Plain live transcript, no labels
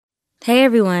Hey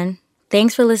everyone,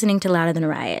 thanks for listening to Louder Than a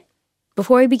Riot.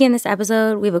 Before we begin this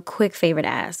episode, we have a quick favor to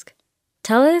ask.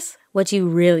 Tell us what you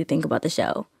really think about the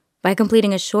show by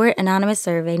completing a short anonymous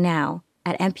survey now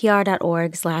at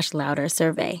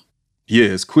npr.org/loudersurvey. Yeah,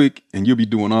 it's quick, and you'll be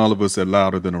doing all of us at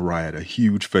Louder Than a Riot a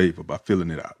huge favor by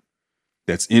filling it out.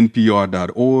 That's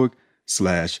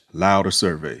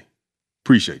npr.org/loudersurvey.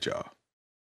 Appreciate y'all.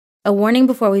 A warning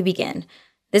before we begin.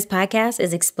 This podcast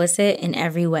is explicit in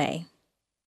every way.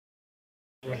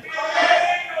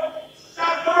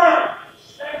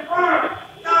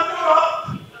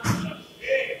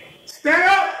 Stand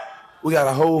up! We got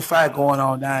a whole fight going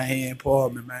on down here in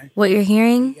Parliament, man. What you're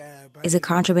hearing is a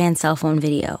contraband cell phone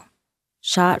video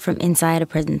shot from inside a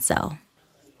prison cell.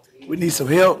 We need some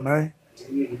help, man.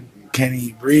 Can't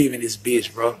even breathe in this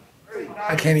bitch, bro.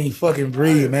 I can't even fucking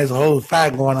breathe, man. There's a whole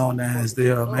fight going on down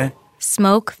there, man.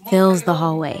 Smoke fills the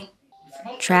hallway.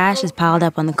 Trash is piled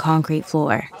up on the concrete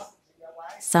floor.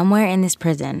 Somewhere in this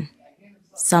prison,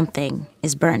 something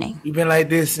is burning. We've been like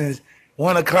this since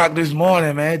 1 o'clock this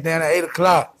morning, man. Down at 8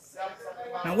 o'clock.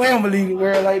 Now, we don't believe the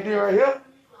world like this right here.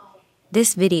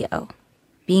 This video,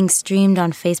 being streamed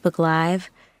on Facebook Live,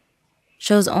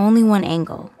 shows only one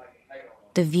angle,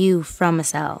 the view from a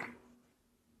cell.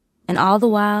 And all the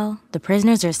while, the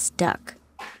prisoners are stuck,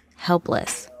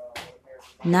 helpless,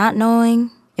 not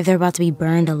knowing if they're about to be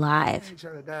burned alive.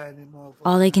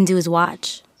 All they can do is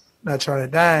watch. Not trying to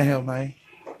die in here, man.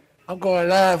 I'm going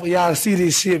live for y'all to see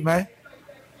this shit, man.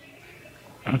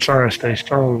 I'm trying to stay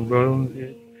strong, bro.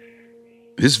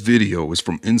 This video is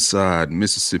from inside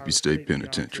Mississippi State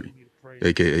Penitentiary,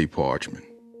 a.k.a. Parchman,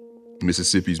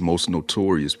 Mississippi's most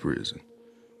notorious prison,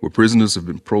 where prisoners have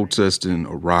been protesting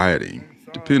or rioting,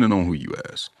 depending on who you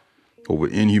ask, over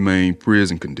inhumane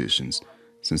prison conditions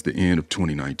since the end of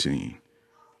 2019.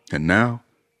 And now,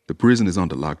 the prison is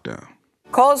under lockdown.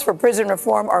 Calls for prison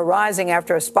reform are rising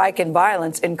after a spike in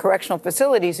violence in correctional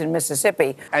facilities in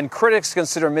Mississippi. And critics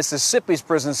consider Mississippi's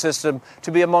prison system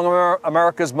to be among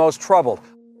America's most troubled.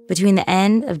 Between the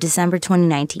end of December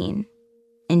 2019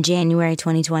 and January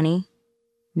 2020,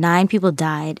 9 people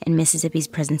died in Mississippi's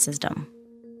prison system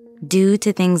due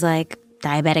to things like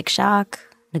diabetic shock,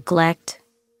 neglect,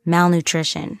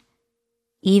 malnutrition,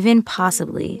 even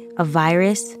possibly a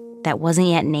virus that wasn't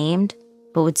yet named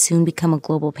but would soon become a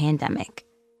global pandemic.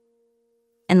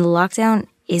 And the lockdown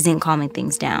isn't calming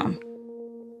things down.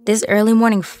 This early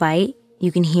morning fight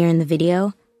you can hear in the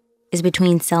video is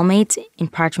between cellmates in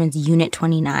Parchman's Unit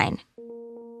 29.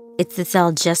 It's the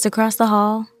cell just across the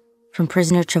hall from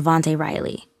prisoner Trevante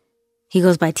Riley. He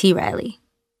goes by T. Riley,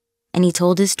 and he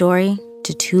told his story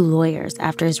to 2 lawyers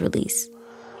after his release.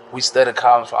 We started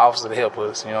calling for officers to help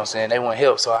us, you know what I'm saying? They wouldn't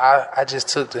help, so I just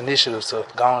took the initiative to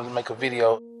go on and make a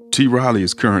video. T. Riley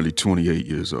is currently 28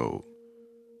 years old,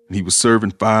 and he was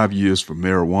serving 5 years for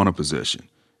marijuana possession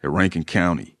at Rankin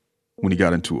County when he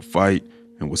got into a fight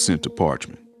and was sent to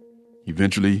Parchman.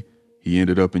 Eventually, he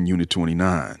ended up in Unit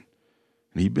 29,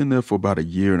 and he'd been there for about 1.5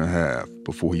 years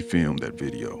before he filmed that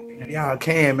video. Y'all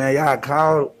can, man. Y'all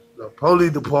call the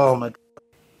police department.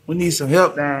 We need some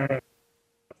help down here.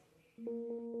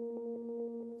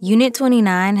 Unit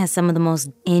 29 has some of the most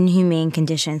inhumane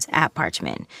conditions at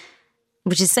Parchman,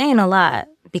 which is saying a lot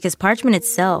because Parchman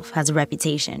itself has a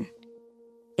reputation.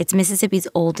 It's Mississippi's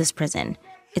oldest prison.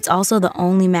 It's also the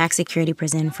only max security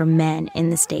prison for men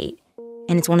in the state.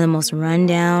 And it's one of the most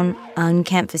run-down,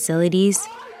 unkempt facilities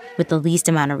with the least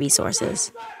amount of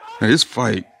resources. Now, this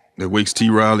fight that wakes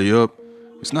T. Riley up,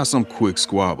 it's not some quick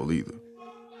squabble either.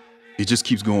 It just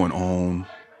keeps going on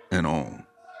and on.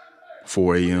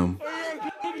 4 a.m.,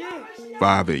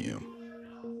 5 a.m.,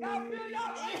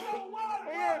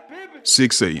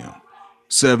 6 a.m.,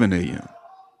 7 a.m.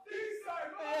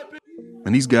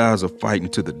 And these guys are fighting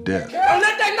to the death. Don't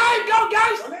let that knife go,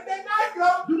 guys! Don't let that knife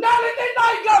go! Do not let that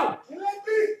knife go!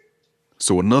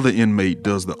 So another inmate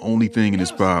does the only thing in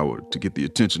his power to get the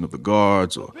attention of the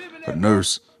guards or a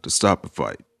nurse to stop the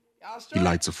fight. He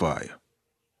lights a fire.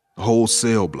 The whole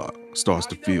cell block starts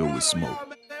to fill with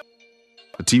smoke.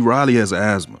 But T. Riley has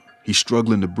asthma. He's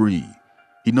struggling to breathe.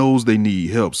 He knows they need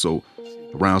help, so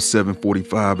around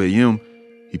 7:45 a.m.,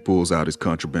 he pulls out his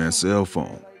contraband cell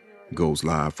phone and goes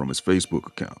live from his Facebook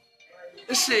account.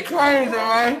 This shit crazy,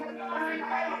 man.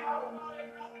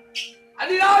 I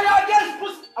need all y'all guys to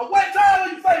put a wet towel on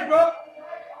your face, bro.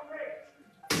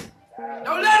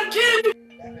 Don't let him kill you.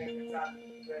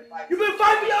 You've been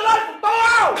fighting for your life for 4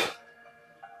 hours.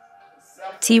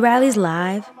 T. Riley's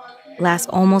live lasts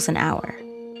almost an hour.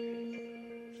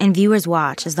 And viewers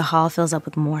watch as the hall fills up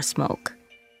with more smoke.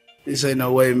 This ain't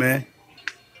no way, man.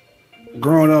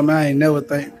 Growing up, man, I ain't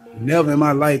never in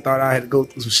my life thought I had to go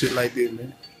through some shit like this,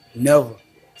 man. Never.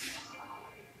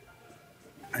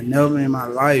 I never in my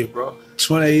life, bro.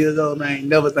 28 years old, man, I ain't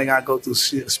never think I'd go through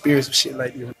experience some shit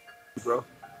like this, bro.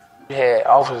 We had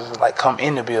officers like come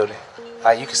in the building.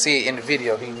 Like you can see it in the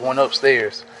video. He went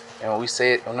upstairs. And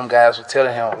when them guys were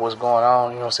telling him what's going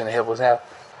on, you know what I'm saying, to help us out.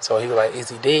 So he was like, is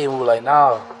he dead? And we were like,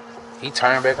 no. He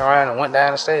turned back around and went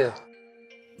down the stairs.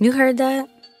 You heard that?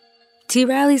 T.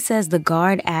 Riley says the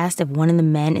guard asked if one of the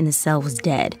men in the cell was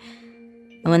dead.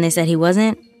 And when they said he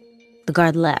wasn't, the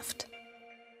guard left.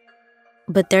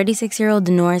 But 36-year-old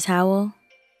Denoris Howell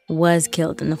was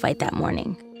killed in the fight that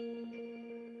morning.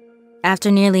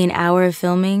 After nearly an hour of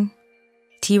filming,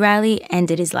 T. Riley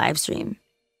ended his live stream.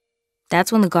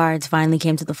 That's when the guards finally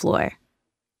came to the floor.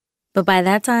 But by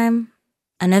that time,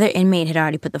 another inmate had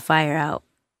already put the fire out.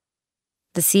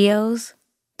 The COs,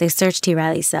 they searched T.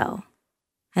 Riley's cell,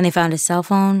 and they found his cell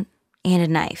phone and a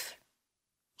knife.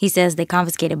 He says they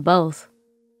confiscated both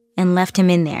and left him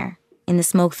in there in the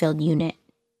smoke-filled unit.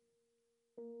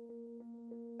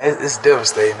 It's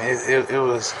devastating. It's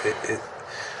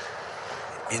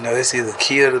either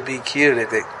killed or be killed at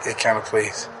that kind of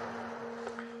place.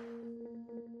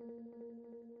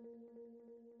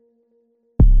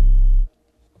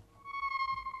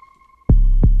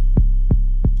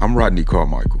 I'm Rodney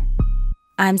Carmichael.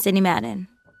 I'm Sydney Madden,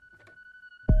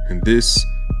 And this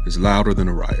is Louder Than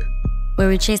a Riot, where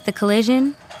we chase the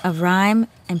collision of rhyme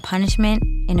and punishment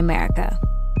in America.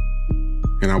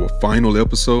 In our final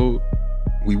episode,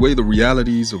 we weigh the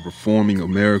realities of reforming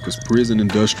America's prison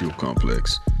industrial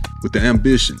complex with the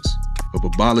ambitions of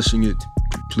abolishing it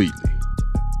completely.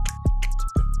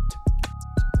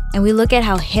 And we look at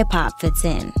how hip-hop fits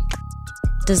in.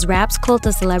 Does rap's cult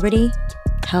of celebrity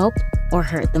help or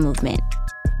hurt the movement?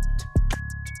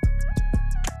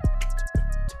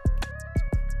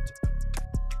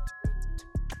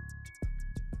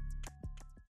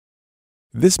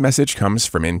 This message comes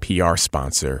from NPR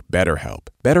sponsor BetterHelp.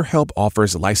 BetterHelp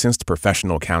offers licensed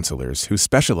professional counselors who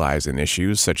specialize in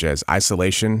issues such as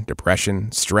isolation,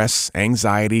 depression, stress,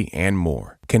 anxiety, and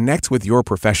more. Connect with your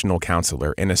professional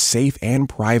counselor in a safe and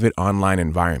private online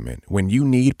environment when you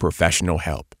need professional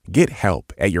help. Get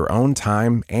help at your own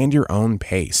time and your own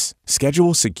pace.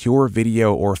 Schedule secure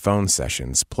video or phone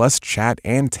sessions, plus chat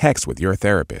and text with your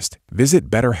therapist. Visit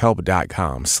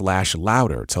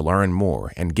BetterHelp.com/louder to learn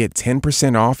more and get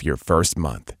 10% off your first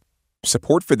month.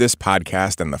 Support for this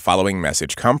podcast and the following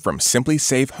message come from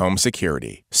SimpliSafe Home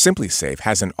Security. SimpliSafe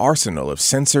has an arsenal of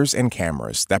sensors and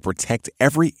cameras that protect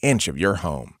every inch of your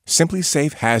home.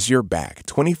 SimpliSafe has your back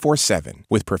 24/7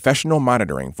 with professional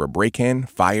monitoring for break-in,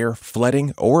 fire,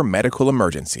 flooding, or medical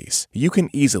emergencies. You can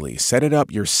easily set it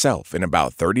up yourself in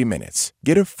about 30 minutes.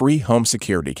 Get a free home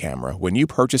security camera when you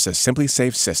purchase a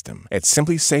SimpliSafe system at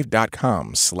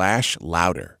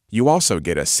simplisafe.com/louder. You also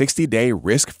get a 60-day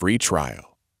risk-free trial.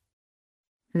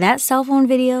 That cell phone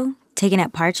video, taken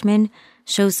at Parchman,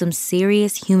 shows some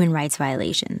serious human rights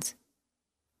violations.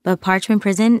 But Parchman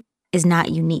Prison is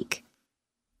not unique.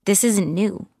 This isn't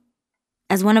new.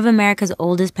 As one of America's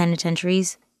oldest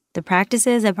penitentiaries, the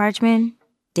practices at Parchman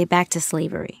date back to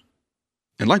slavery.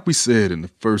 And like we said in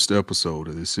the first episode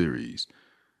of this series,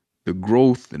 the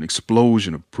growth and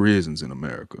explosion of prisons in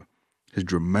America has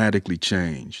dramatically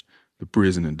changed the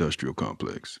prison industrial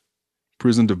complex.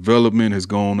 Prison development has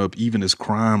gone up even as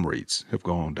crime rates have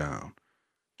gone down.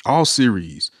 All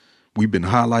series, we've been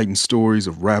highlighting stories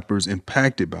of rappers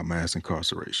impacted by mass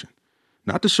incarceration.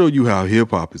 Not to show you how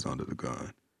hip-hop is under the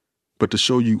gun, but to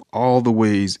show you all the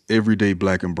ways everyday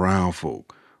Black and brown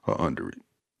folk are under it.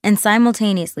 And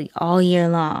simultaneously, all year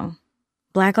long,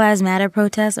 Black Lives Matter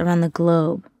protests around the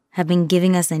globe have been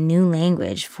giving us a new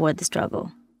language for the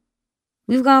struggle.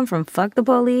 We've gone from fuck the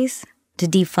police to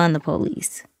defund the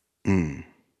police. And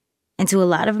to a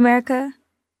lot of America,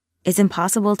 it's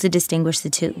impossible to distinguish the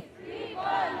two.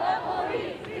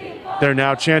 They're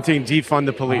now chanting defund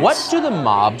the police. What do the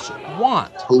mobs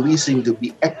want? Policing to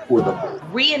be equitable.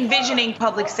 Re-envisioning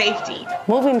public safety.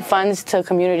 Moving funds to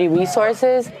community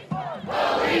resources.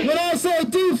 When I say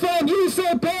defund, you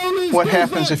say police. What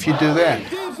happens if you do that?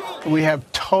 We have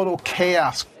total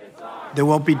chaos. There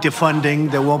won't be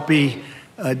defunding. There won't be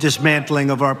dismantling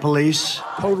of our police.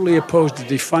 Totally opposed to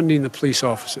defunding the police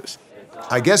officers.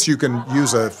 I guess you can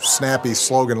use a snappy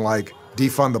slogan like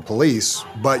defund the police,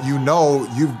 but you know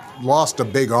you've lost a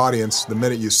big audience the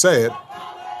minute you say it.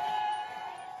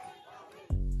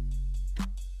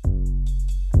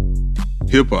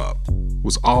 Hip-hop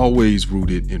was always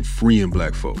rooted in freeing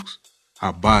Black folks,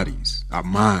 our bodies, our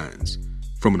minds,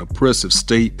 from an oppressive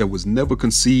state that was never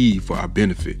conceived for our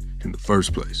benefit in the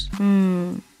first place.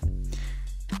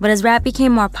 But as rap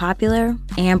became more popular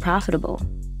and profitable,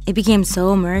 it became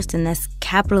so immersed in this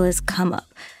capitalist come-up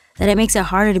that it makes it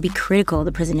harder to be critical of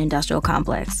the prison industrial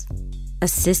complex, a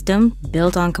system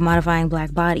built on commodifying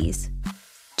Black bodies,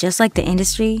 just like the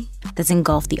industry that's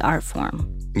engulfed the art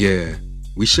form. Yeah,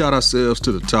 we shot ourselves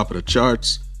to the top of the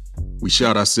charts. We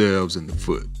shot ourselves in the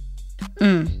foot.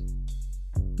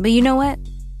 But you know what?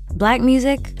 Black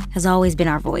music has always been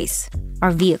our voice,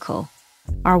 our vehicle,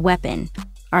 our weapon,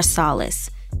 our solace.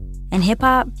 And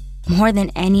hip-hop, more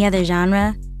than any other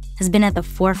genre, has been at the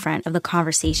forefront of the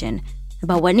conversation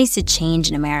about what needs to change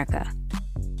in America.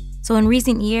 So in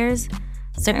recent years,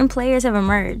 certain players have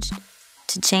emerged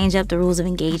to change up the rules of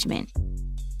engagement.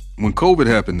 When COVID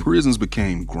happened, prisons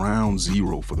became ground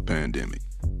zero for the pandemic.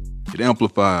 It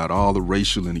amplified all the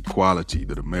racial inequality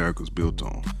that America's built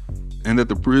on, and that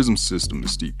the prison system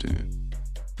is steeped in.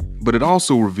 But it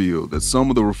also revealed that some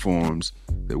of the reforms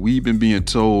that we've been being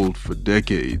told for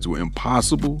decades were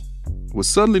impossible was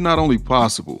suddenly not only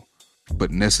possible, but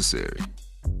necessary.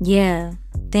 Yeah,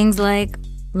 things like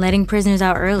letting prisoners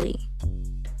out early.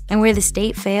 And where the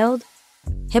state failed,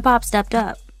 hip-hop stepped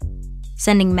up,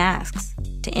 sending masks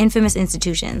to infamous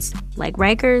institutions like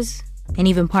Rikers and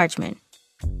even Parchman.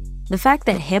 The fact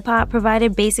that hip-hop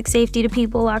provided basic safety to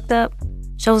people locked up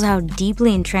shows how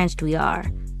deeply entrenched we are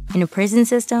in a prison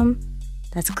system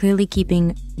that's clearly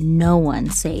keeping no one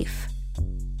safe.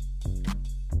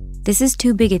 This is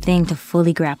too big a thing to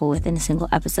fully grapple with in a single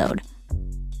episode,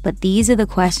 but these are the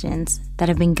questions that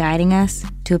have been guiding us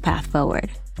to a path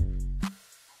forward.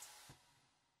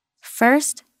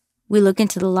 First, we look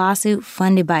into the lawsuit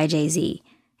funded by Jay-Z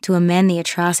to amend the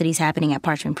atrocities happening at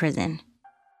Parchman Prison.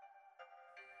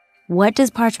 What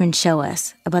does Parchman show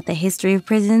us about the history of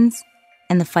prisons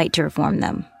and the fight to reform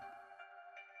them?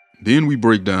 Then we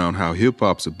break down how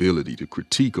hip-hop's ability to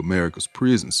critique America's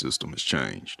prison system has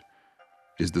changed.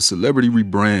 Is the celebrity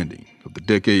rebranding of the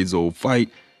decades-old fight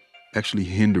actually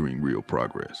hindering real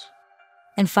progress?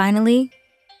 And finally,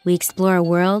 we explore a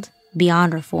world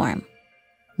beyond reform.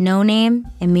 No Name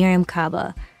and Miriam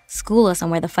Kaba school us on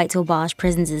where the fight to abolish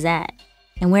prisons is at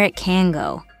and where it can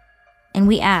go. And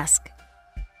we ask,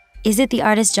 is it the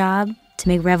artist's job to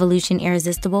make revolution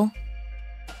irresistible?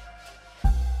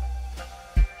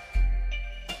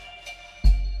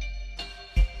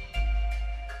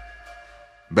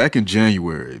 Back in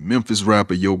January, Memphis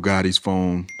rapper Yo Gotti's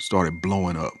phone started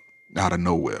blowing up out of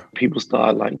nowhere. People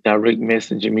started like direct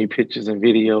messaging me pictures and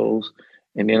videos.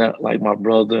 And then like my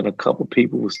brother and a couple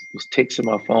people was texting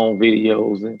my phone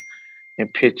videos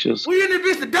and pictures. We in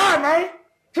this bitch to die, man.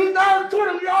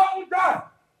 2020, we all gonna die.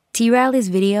 T-Riley's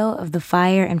video of the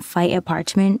fire and fight at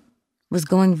Parchman was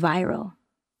going viral.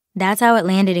 That's how it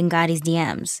landed in Gotti's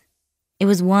DMs. It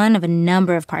was one of a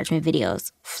number of Parchman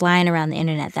videos flying around the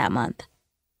internet that month.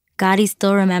 Gotti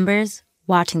still remembers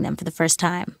watching them for the first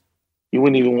time. You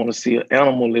wouldn't even want to see an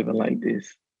animal living like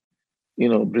this. You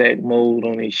know, black mold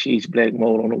on their sheets, black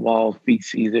mold on the walls,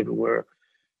 feces everywhere.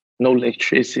 No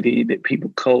electricity, that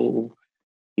people cold.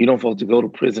 You don't supposed to go to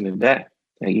prison and die.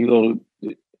 And you go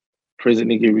to prison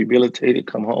to get rehabilitated,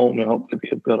 come home and hopefully be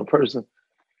a better person.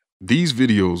 These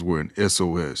videos were an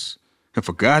SOS. And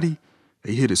for Gotti,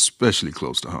 they hit especially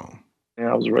close to home. And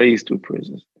I was raised through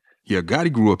prisons. Yeah,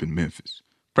 Gotti grew up in Memphis,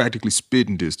 practically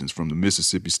spitting distance from the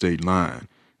Mississippi state line,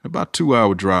 about a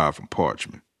 2-hour drive from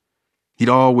Parchman. He'd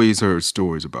always heard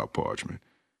stories about Parchman.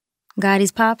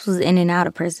 Gotti's pops was in and out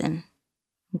of prison.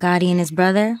 Gotti and his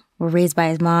brother were raised by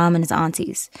his mom and his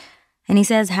aunties, and he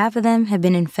says half of them have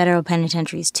been in federal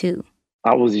penitentiaries too.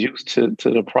 I was used to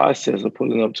the process of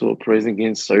pulling up to a prison,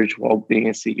 getting searched, walked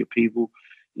in, see your people,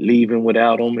 leaving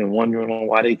without them and wondering on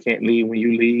why they can't leave when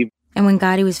you leave. And when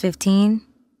Gotti was 15,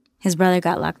 his brother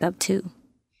got locked up too.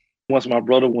 Once my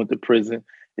brother went to prison,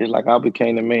 it's like I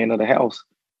became the man of the house.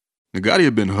 Now, Gotti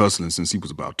had been hustling since he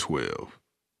was about 12.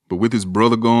 But with his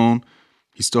brother gone,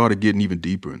 he started getting even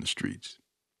deeper in the streets.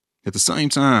 At the same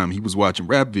time, he was watching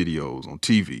rap videos on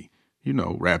TV, you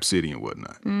know, Rap City and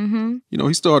whatnot. Mm-hmm. You know,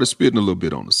 he started spitting a little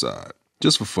bit on the side,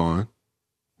 just for fun.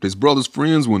 His brother's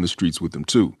friends were in the streets with him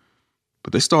too,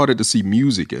 but they started to see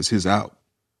music as his out,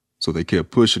 so they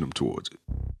kept pushing him towards it.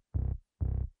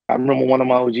 I remember one of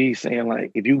my OGs saying,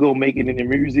 like, if you go make it in the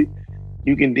music,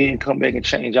 you can then come back and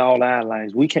change all our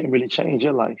lives. We can't really change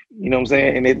your life. You know what I'm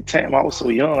saying? And at the time I was so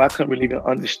young, I couldn't really even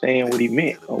understand what he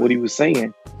meant or what he was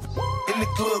saying.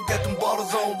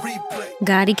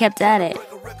 Gotti kept at it.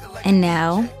 And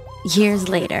now, years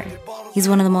later, he's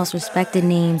one of the most respected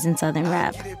names in Southern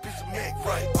rap.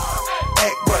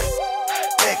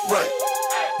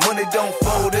 Money don't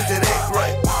fold, is it act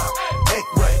right? Act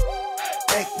right.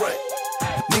 Act right.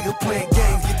 Nigga playing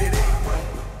games, get that act right.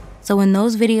 So when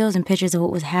those videos and pictures of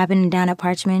what was happening down at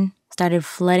Parchman started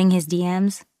flooding his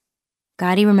DMs,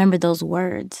 Gotti remembered those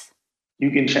words.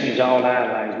 You can change all our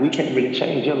lives. We can't really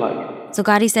change your life. So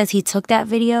Gotti says he took that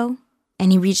video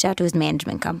and he reached out to his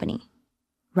management company,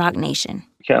 Roc Nation.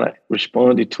 Kind of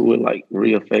responded to it like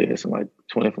real fast in like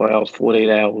 24 hours,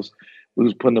 48 hours. We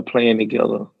was putting a plan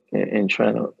together and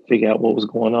trying to figure out what was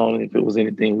going on and if it was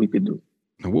anything we could do.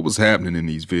 And what was happening in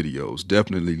these videos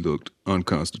definitely looked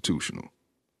unconstitutional,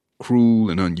 cruel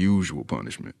and unusual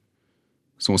punishment.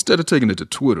 So instead of taking it to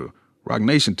Twitter, Roc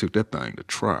Nation took that thing to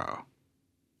trial.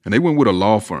 And they went with a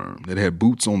law firm that had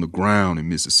boots on the ground in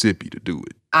Mississippi to do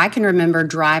it. I can remember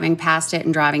driving past it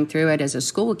and driving through it as a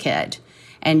school kid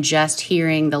and just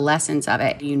hearing the lessons of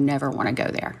it. You never want to go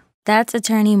there. That's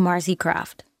attorney Marcy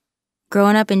Croft.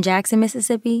 Growing up in Jackson,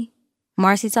 Mississippi,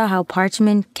 Marcy saw how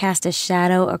Parchman cast a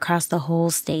shadow across the whole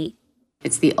state.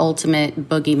 It's the ultimate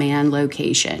boogeyman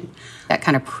location that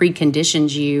kind of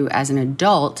preconditions you as an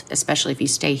adult, especially if you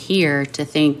stay here, to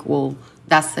think, well,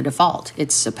 that's the default.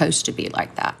 It's supposed to be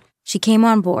like that. She came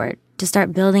on board to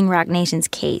start building Roc Nation's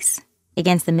case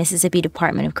against the Mississippi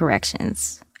Department of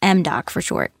Corrections, MDOC for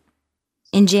short.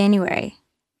 In January,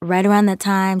 right around the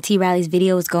time T. Riley's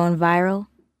video was going viral,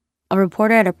 a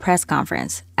reporter at a press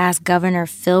conference asked Governor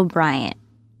Phil Bryant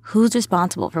who's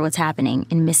responsible for what's happening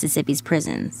in Mississippi's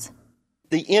prisons.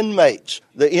 The inmates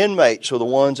are the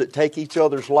ones that take each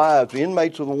other's lives. The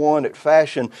inmates are the one that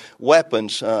fashion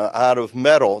weapons out of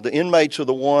metal. The inmates are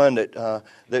the one that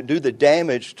do the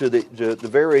damage to the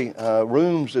very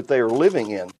rooms that they are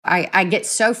living in. I get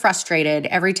so frustrated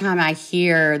every time I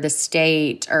hear the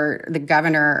state or the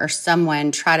governor or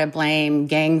someone try to blame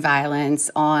gang violence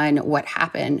on what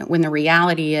happened, when the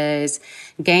reality is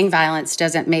gang violence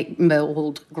doesn't make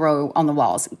mold grow on the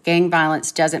walls. Gang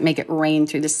violence doesn't make it rain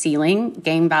through the ceiling.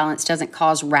 Gang violence doesn't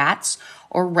cause rats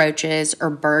or roaches or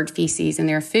bird feces in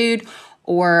their food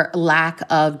or lack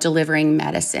of delivering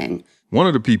medicine. One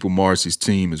of the people Marcy's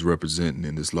team is representing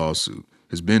in this lawsuit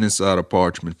has been inside of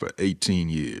Parchman for 18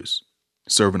 years,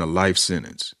 serving a life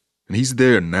sentence. And he's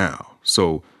there now.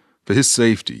 So for his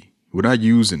safety, we're not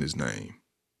using his name.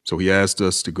 So he asked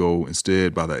us to go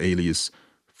instead by the alias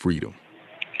Freedom.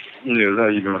 Yeah, how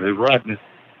you doing? Hey, Rodney.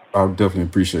 I definitely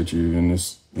appreciate you in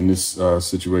this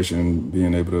situation,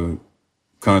 being able to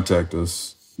contact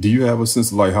us. Do you have a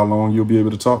sense of like how long you'll be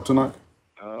able to talk tonight?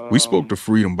 We spoke to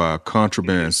Freedom by a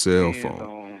contraband cell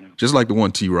phone, just like the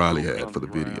one T. Riley had for the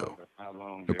video.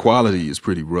 The quality is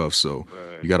pretty rough, so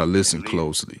you gotta listen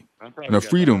closely. Now,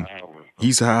 Freedom,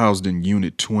 he's housed in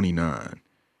Unit 29,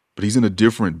 but he's in a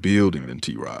different building than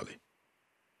T. Riley.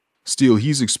 Still,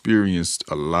 he's experienced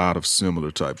a lot of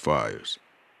similar type fires.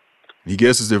 He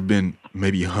guesses there have been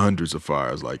maybe hundreds of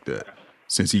fires like that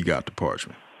since he got to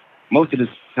Parchman. Most of the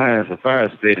times the fire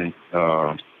setting,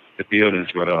 the buildings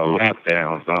with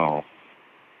lockdowns on,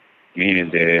 meaning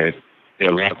that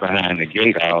they're locked behind the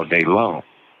gate all day long.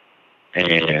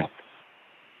 And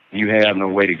you have no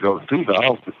way to go to the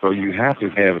office, so you have to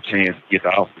have a chance to get the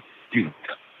office to you.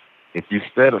 If you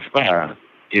set a fire,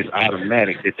 it's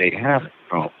automatic that they have to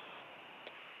come.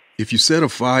 If you set a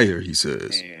fire, he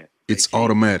says, it's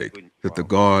automatic that the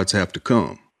guards have to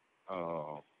come.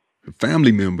 The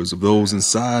family members of those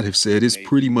inside have said it's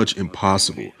pretty much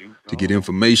impossible to get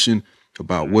information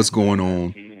about what's going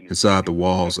on inside the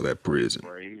walls of that prison.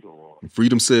 And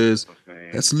Freedom says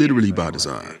that's literally by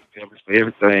design.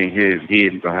 Everything here is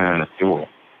hidden behind a door.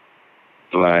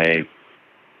 Like,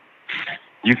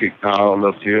 you could call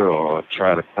up here or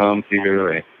try to come here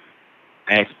and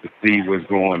ask to see what's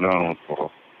going on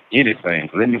for anything.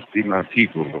 Let me see my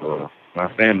people or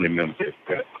my family members.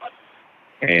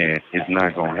 And it's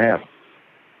not going to happen.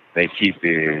 They keep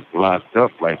it locked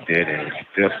up like that, and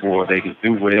therefore they can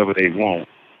do whatever they want,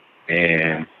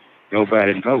 and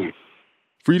nobody knows.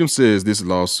 Freedom says this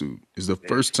lawsuit is the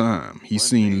first time he's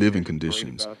seen living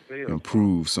conditions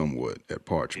improve somewhat at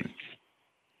Parchman.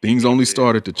 Things only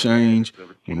started to change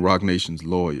when Roc Nation's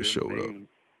lawyer showed up.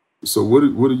 So what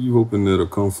are you hoping that'll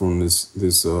come from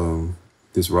this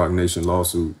Roc Nation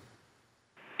lawsuit?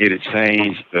 It'll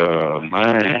change the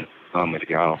mind of some of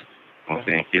y'all. I'm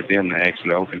saying, get them to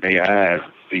actually open their eyes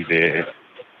and see that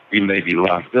we may be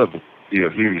locked up, but still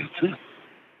human too.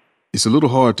 It's a little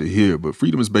hard to hear, but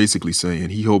Freedom is basically saying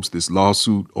he hopes this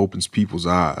lawsuit opens people's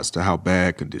eyes to how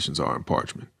bad conditions are in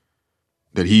Parchman.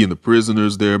 That he and the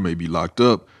prisoners there may be locked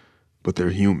up, but they're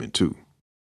human too.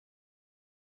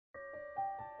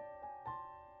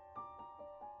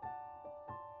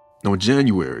 Now in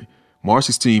January,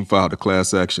 Marcy's team filed a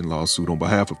class action lawsuit on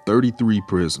behalf of 33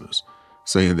 prisoners,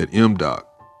 saying that MDOC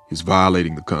is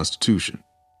violating the Constitution.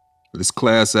 This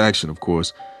class action, of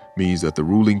course, means that the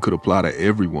ruling could apply to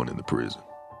everyone in the prison.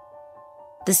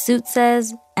 The suit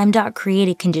says MDOT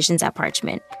created conditions at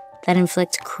Parchman that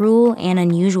inflict cruel and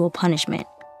unusual punishment.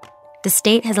 The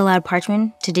state has allowed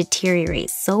Parchman to deteriorate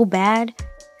so bad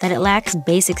that it lacks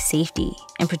basic safety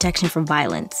and protection from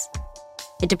violence.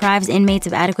 It deprives inmates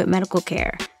of adequate medical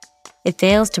care. It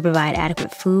fails to provide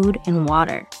adequate food and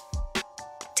water.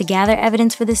 To gather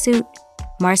evidence for the suit,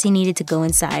 Marcy needed to go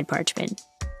inside Parchman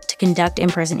to conduct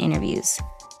in-person interviews.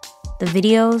 The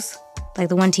videos, like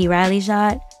the one T. Riley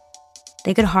shot,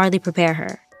 they could hardly prepare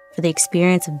her for the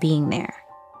experience of being there.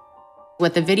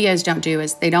 What the videos don't do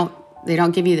is they don't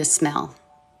give you the smell.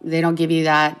 They don't give you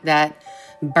that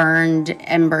burned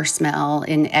ember smell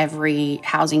in every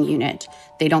housing unit.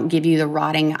 They don't give you the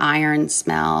rotting iron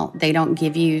smell. They don't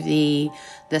give you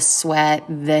the sweat,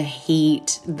 the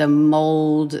heat, the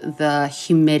mold, the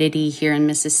humidity here in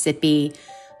Mississippi.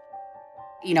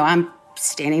 You know, I'm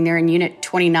standing there in Unit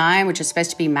 29, which is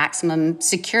supposed to be maximum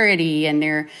security, and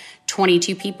there are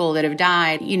 22 people that have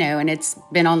died, you know, and it's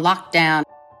been on lockdown.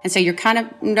 And so you're kind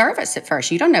of nervous at first.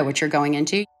 You don't know what you're going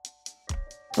into.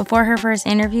 Before her first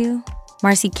interview,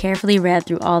 Marcy carefully read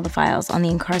through all the files on the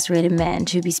incarcerated men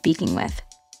she'd be speaking with,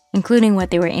 including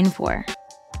what they were in for.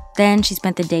 Then she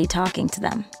spent the day talking to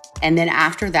them. And then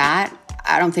after that,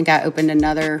 I don't think I opened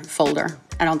another folder.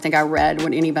 I don't think I read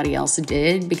what anybody else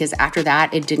did, because after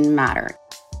that, it didn't matter.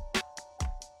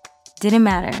 Didn't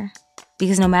matter,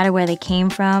 because no matter where they came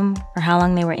from or how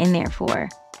long they were in there for,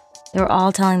 they were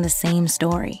all telling the same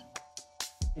story.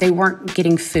 They weren't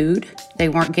getting food. They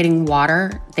weren't getting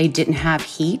water. They didn't have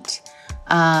heat.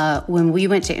 When we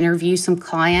went to interview some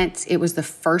clients, it was the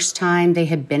first time they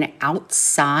had been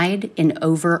outside in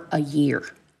over a year.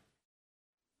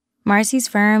 Marcy's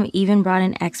firm even brought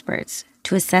in experts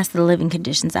to assess the living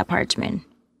conditions at Parchman.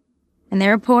 And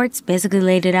their reports basically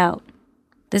laid it out.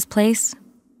 This place,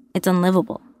 it's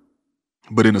unlivable.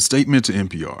 But in a statement to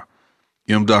NPR,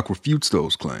 MDOC refutes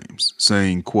those claims,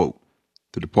 saying, quote,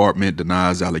 "The department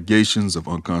denies allegations of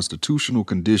unconstitutional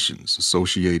conditions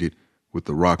associated with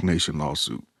the Roc Nation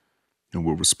lawsuit and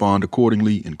will respond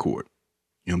accordingly in court."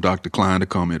 MDOC declined to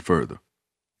comment further.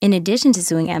 In addition to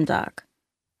suing MDOC,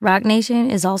 Roc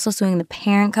Nation is also suing the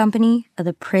parent company of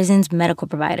the prison's medical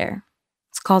provider.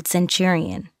 It's called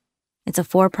Centurion. It's a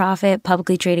for-profit,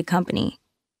 publicly traded company.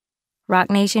 Roc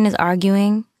Nation is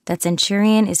arguing that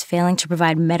Centurion is failing to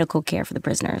provide medical care for the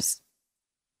prisoners.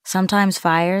 Sometimes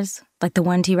fires, like the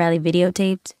one T. Riley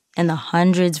videotaped and the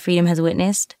hundreds Freedom has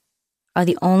witnessed, are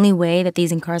the only way that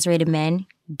these incarcerated men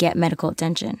get medical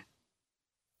attention.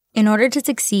 In order to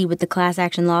succeed with the class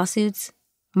action lawsuits,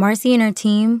 Marcy and her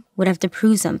team would have to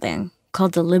prove something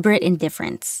called deliberate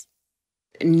indifference.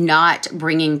 Not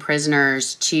bringing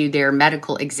prisoners to their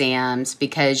medical exams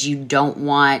because you don't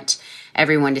want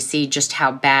everyone to see just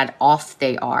how bad off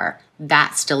they are.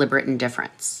 That's deliberate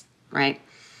indifference, right?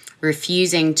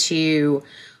 Refusing to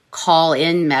call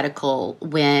in medical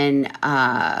when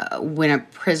a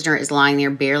prisoner is lying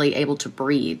there barely able to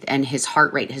breathe and his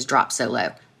heart rate has dropped so low.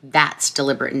 That's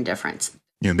deliberate indifference.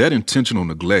 And that intentional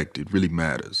neglect, it really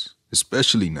matters,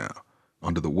 especially now,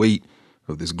 under the weight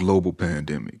of this global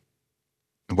pandemic.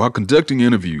 And while conducting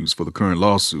interviews for the current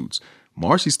lawsuits,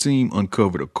 Marcy's team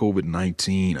uncovered a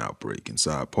COVID-19 outbreak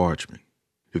inside Parchman.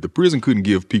 If the prison couldn't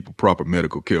give people proper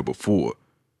medical care before,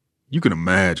 you can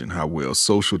imagine how well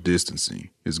social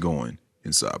distancing is going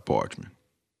inside Parchman.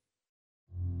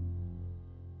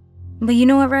 But you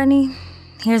know what, Rodney?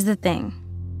 Here's the thing.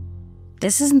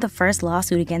 This isn't the first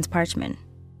lawsuit against Parchman,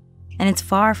 and it's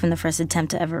far from the first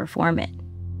attempt to ever reform it.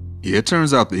 Yeah, it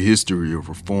turns out the history of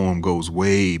reform goes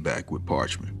way back with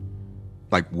Parchman.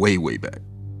 Like way, way back.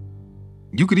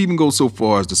 You could even go so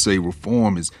far as to say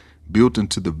reform is built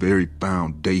into the very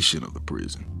foundation of the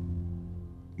prison.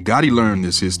 Gotti learned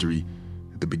this history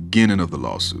at the beginning of the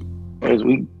lawsuit. As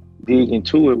we dig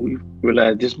into it, we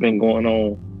realized this has been going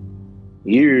on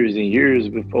years and years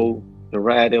before the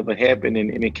riot ever happened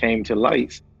and it came to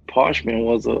light. Parchman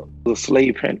was a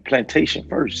slave plantation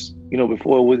first. You know,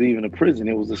 before it was even a prison,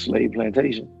 it was a slave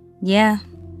plantation. Yeah,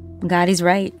 Gotti's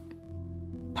right.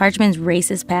 Parchman's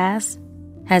racist past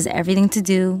has everything to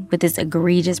do with this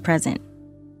egregious present.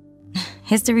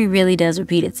 History really does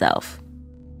repeat itself.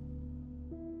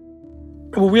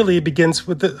 Well, really, it begins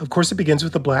with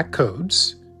the Black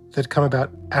Codes that come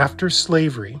about after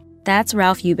slavery. That's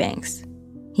Ralph Eubanks.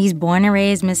 He's born and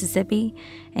raised Mississippi,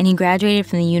 and he graduated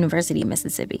from the University of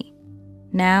Mississippi.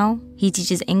 Now, he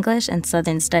teaches English and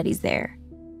Southern Studies there.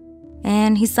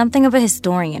 And he's something of a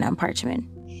historian on Parchman.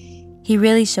 He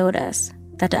really showed us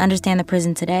that to understand the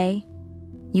prison today,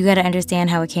 you gotta understand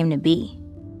how it came to be.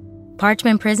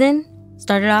 Parchman Prison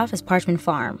started off as Parchman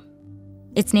Farm.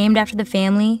 It's named after the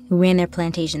family who ran their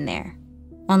plantation there.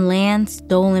 on land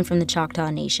stolen from the Choctaw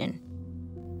Nation.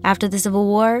 After the Civil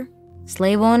War,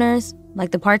 slave owners,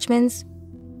 like the Parchmans,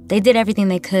 they did everything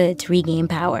they could to regain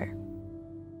power.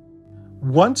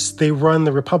 Once they run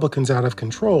the Republicans out of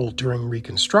control during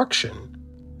Reconstruction,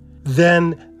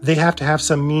 then they have to have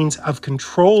some means of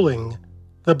controlling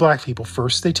the black people.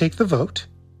 First, they take the vote.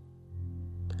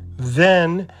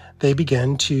 Then they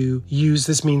begin to use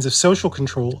this means of social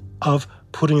control of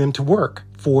putting them to work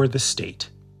for the state.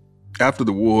 After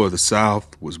the war, the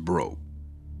South was broke.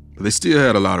 But they still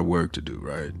had a lot of work to do,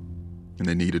 right? And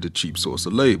they needed a cheap source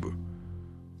of labor.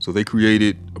 So they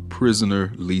created a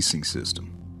prisoner leasing system.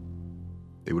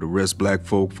 They would arrest black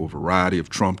folk for a variety of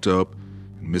trumped-up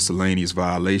and miscellaneous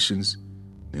violations,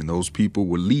 and those people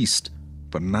were leased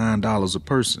for $9 a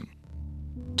person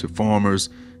to farmers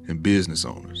and business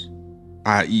owners,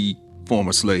 i.e.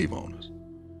 former slave owners.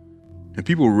 And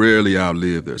people rarely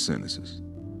outlived their sentences.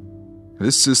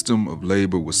 This system of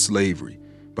labor was slavery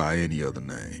by any other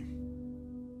name.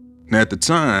 Now, at the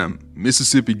time,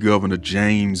 Mississippi Governor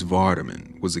James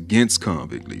Vardaman was against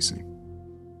convict leasing.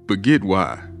 But get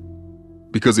why?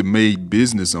 Because it made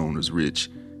business owners rich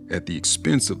at the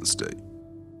expense of the state.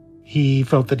 He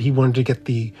felt that he wanted to get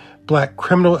the black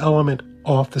criminal element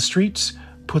off the streets,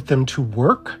 put them to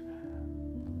work,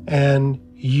 and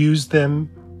use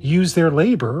their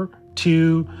labor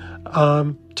to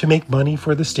make money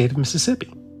for the state of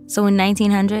Mississippi. So in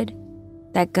 1900,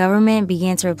 that government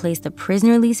began to replace the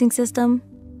prisoner leasing system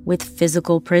with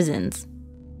physical prisons.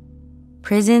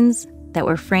 Prisons that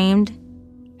were framed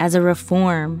as a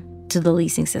reform to the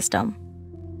leasing system.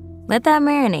 Let that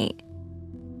marinate.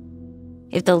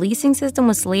 If the leasing system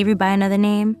was slavery by another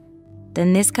name,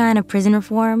 then this kind of prison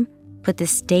reform put the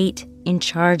state in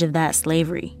charge of that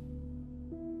slavery.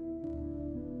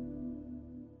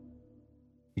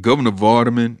 Governor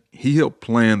Vardaman, he helped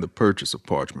plan the purchase of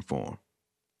Parchman Farm.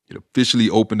 It officially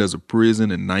opened as a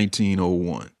prison in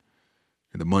 1901,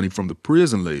 and the money from the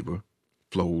prison labor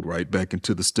flowed right back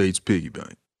into the state's piggy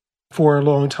bank. For a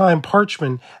long time,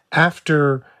 Parchman,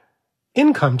 after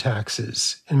income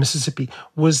taxes in Mississippi,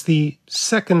 was the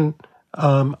second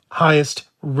highest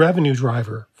revenue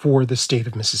driver for the state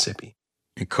of Mississippi.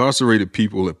 Incarcerated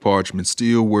people at Parchman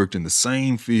still worked in the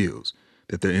same fields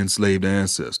that their enslaved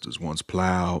ancestors once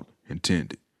plowed and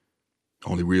tended.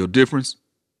 Only real difference?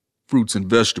 Fruits and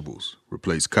vegetables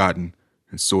replaced cotton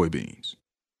and soybeans.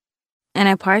 And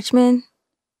at Parchman,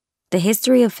 the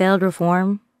history of failed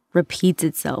reform repeats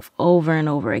itself over and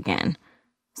over again.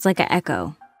 It's like an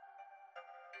echo.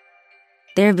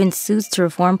 There have been suits to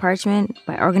reform Parchman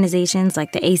by organizations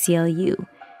like the ACLU,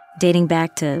 dating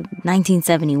back to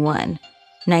 1971,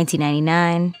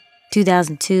 1999,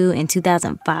 2002, and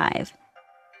 2005.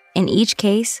 In each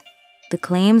case, the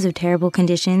claims of terrible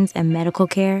conditions and medical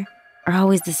care are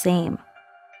always the same.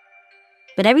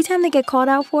 But every time they get called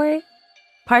out for it,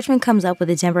 Parchman comes up with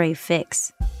a temporary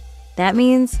fix. That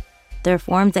means the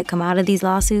reforms that come out of these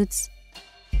lawsuits,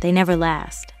 they never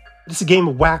last. It's a game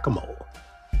of whack-a-mole.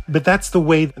 But that's the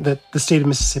way that the state of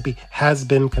Mississippi has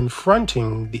been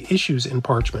confronting the issues in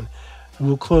Parchman.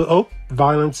 We'll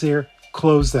violence there,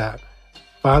 close that.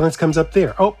 Violence comes up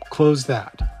there, close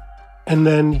that. And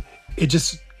then it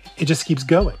just keeps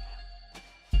going.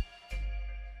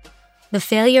 The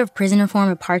failure of prison reform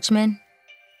at Parchman,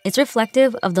 it's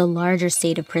reflective of the larger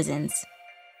state of prisons.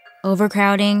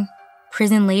 Overcrowding,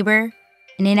 prison labor,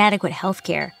 and inadequate health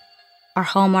care are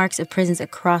hallmarks of prisons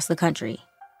across the country.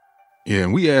 Yeah,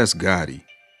 and we asked Gotti,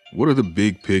 what are the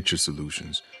big picture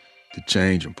solutions to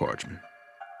change in Parchman,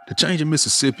 to change in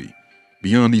Mississippi,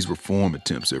 beyond these reform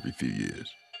attempts every few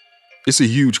years? It's a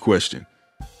huge question,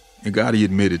 and Gotti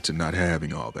admitted to not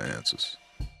having all the answers.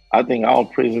 I think all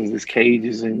prisons is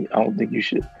cages, and I don't think you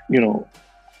should,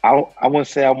 I wouldn't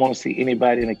say I want to see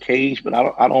anybody in a cage, but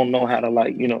I don't know how to,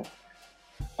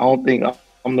 I don't think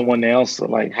I'm the one to answer,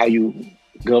 how you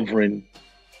govern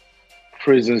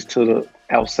prisons to the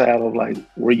outside of,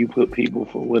 where you put people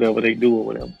for whatever they do or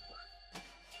whatever.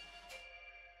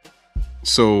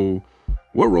 So,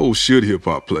 what role should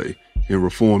hip-hop play in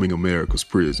reforming America's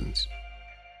prisons?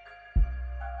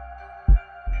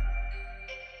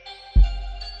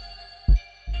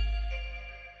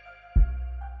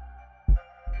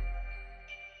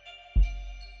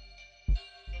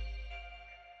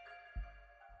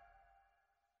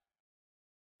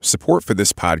 Support for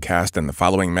this podcast and the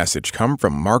following message come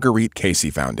from Marguerite Casey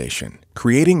Foundation,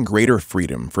 creating greater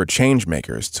freedom for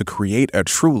changemakers to create a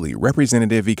truly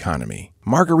representative economy.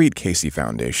 Marguerite Casey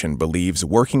Foundation believes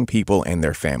working people and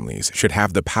their families should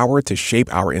have the power to shape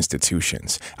our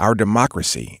institutions, our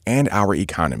democracy, and our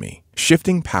economy.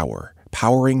 Shifting power,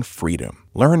 powering freedom.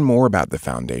 Learn more about the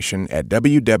foundation at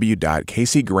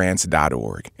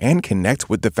www.caseygrants.org and connect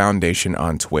with the foundation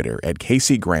on Twitter at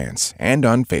Casey Grants and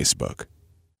on Facebook.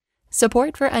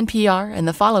 Support for NPR and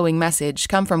the following message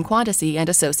come from Quantasy and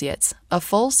Associates, a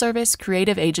full-service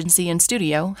creative agency and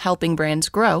studio helping brands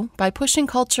grow by pushing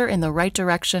culture in the right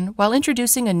direction while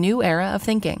introducing a new era of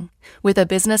thinking. With a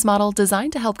business model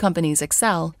designed to help companies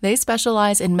excel, they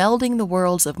specialize in melding the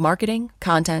worlds of marketing,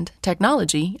 content,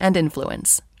 technology, and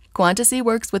influence. Quantasy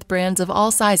works with brands of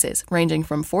all sizes, ranging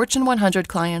from Fortune 100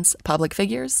 clients, public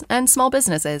figures, and small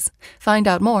businesses. Find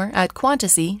out more at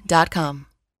Quantasy.com.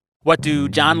 What do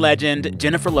John Legend,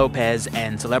 Jennifer Lopez,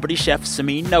 and celebrity chef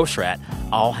Samin Nosrat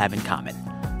all have in common?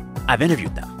 I've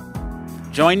interviewed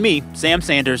them. Join me, Sam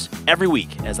Sanders, every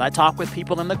week as I talk with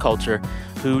people in the culture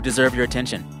who deserve your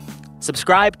attention.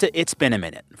 Subscribe to It's Been a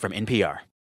Minute from NPR.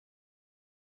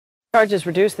 Charges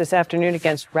reduced this afternoon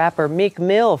against rapper Meek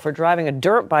Mill for driving a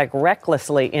dirt bike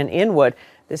recklessly in Inwood.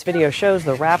 This video shows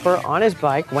the rapper on his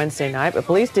bike Wednesday night, but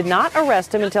police did not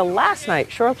arrest him until last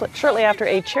night, shortly after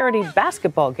a charity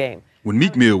basketball game. When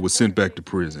Meek Mill was sent back to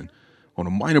prison on a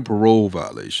minor parole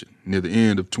violation near the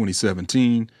end of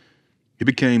 2017, he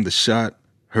became the shot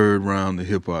heard around the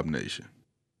hip-hop nation.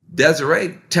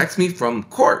 Desiree texted me from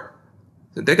court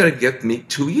that they're going to give me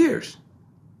 2 years.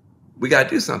 We got to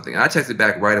do something. I texted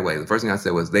back right away. The first thing I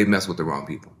said was, they messed with the wrong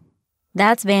people.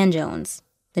 That's Van Jones,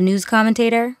 the news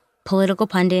commentator, political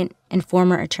pundit, and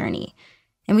former attorney.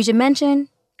 And we should mention,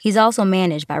 he's also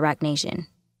managed by Roc Nation.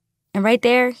 And right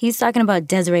there, he's talking about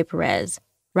Desiree Perez,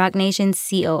 Roc Nation's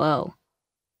COO.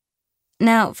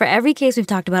 Now, for every case we've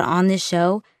talked about on this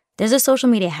show, there's a social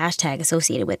media hashtag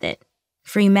associated with it.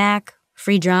 Free Mac,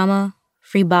 free drama,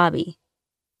 free Bobby.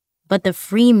 But the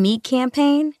Free Meek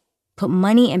campaign put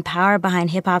money and power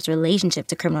behind hip-hop's relationship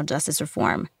to criminal justice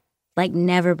reform, like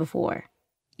never before.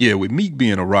 Yeah, with Meek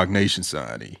being a Roc Nation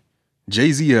signee,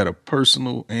 Jay-Z had a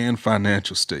personal and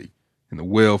financial stake in the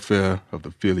welfare of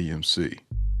the Philly MC.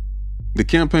 The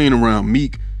campaign around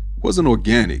Meek wasn't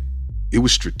organic, it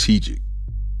was strategic.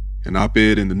 An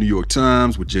op-ed in the New York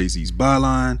Times with Jay-Z's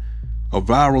byline, a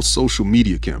viral social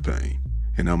media campaign,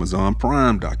 an Amazon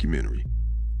Prime documentary.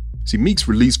 See, Meek's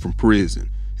release from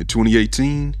prison in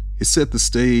 2018, it set the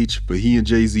stage for he and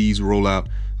Jay-Z's rollout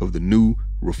of the new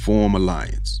Reform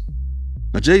Alliance.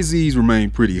 Now, Jay-Z's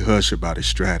remained pretty hush about his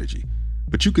strategy,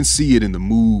 but you can see it in the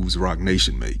moves Roc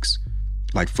Nation makes,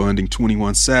 like funding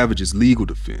 21 Savage's legal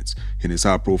defense in his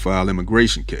high-profile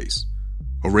immigration case,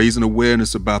 or raising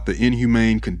awareness about the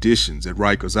inhumane conditions at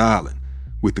Rikers Island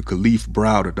with the Khalif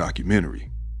Browder documentary.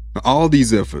 Now, all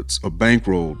these efforts are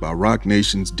bankrolled by Roc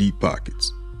Nation's deep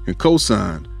pockets and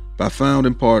co-signed by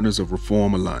founding partners of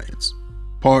Reform Alliance,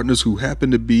 partners who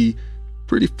happen to be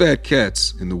pretty fat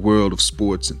cats in the world of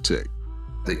sports and tech.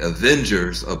 The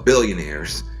Avengers of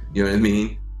billionaires, you know what I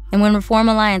mean? And when Reform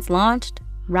Alliance launched,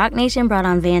 Roc Nation brought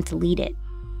on Van to lead it.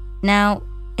 Now,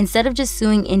 instead of just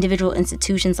suing individual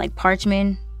institutions like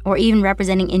Parchman, or even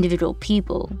representing individual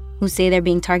people who say they're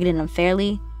being targeted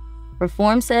unfairly,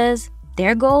 Reform says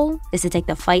their goal is to take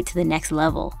the fight to the next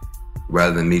level.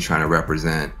 Rather than me trying to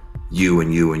represent you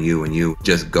and you and you and you,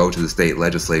 just go to the state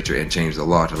legislature and change the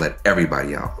law to let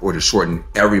everybody out, or to shorten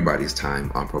everybody's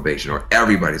time on probation or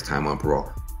everybody's time on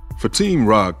parole. For Team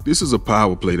Roc, this is a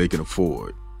power play they can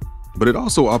afford, but it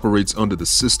also operates under the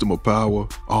system of power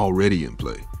already in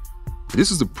play.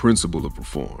 This is the principle of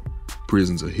reform.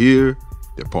 Prisons are here,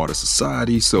 they're part of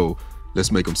society, so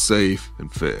let's make them safe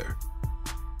and fair.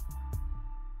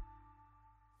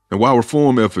 And while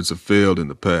reform efforts have failed in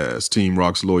the past, Team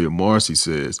Roc's lawyer Marcy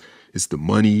says it's the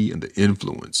money and the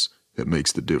influence that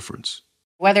makes the difference.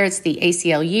 Whether it's the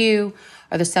ACLU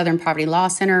or the Southern Poverty Law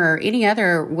Center or any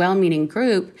other well-meaning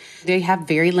group, they have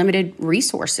very limited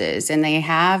resources and they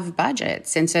have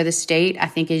budgets. And so the state, I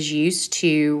think, is used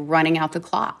to running out the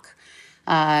clock.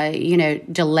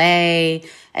 Delay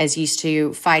is used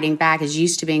to fighting back, is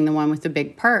used to being the one with the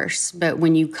big purse. But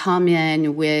when you come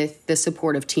in with the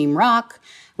support of Team Roc,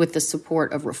 with the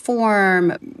support of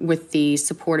Reform, with the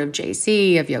support of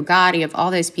Jay-Z, of Yo Gotti, of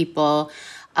all those people,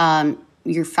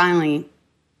 you're finally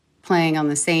playing on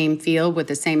the same field with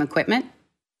the same equipment.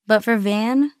 But for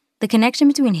Van, the connection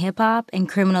between hip-hop and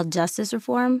criminal justice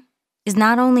reform is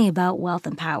not only about wealth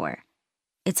and power.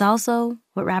 It's also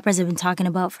what rappers have been talking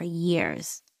about for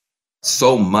years.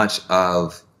 So much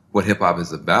of what hip-hop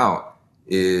is about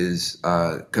is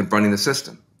confronting the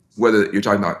system. Whether you're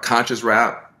talking about conscious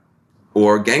rap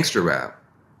or gangster rap,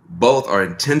 both are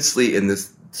intensely in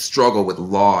this struggle with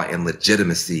law and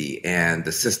legitimacy and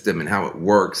the system and how it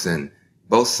works. And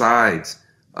both sides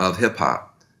of hip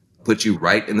hop put you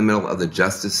right in the middle of the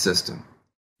justice system.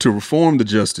 To reform the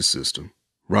justice system,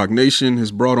 Roc Nation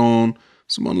has brought on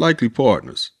some unlikely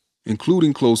partners,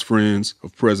 including close friends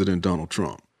of President Donald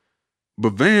Trump.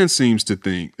 But Van seems to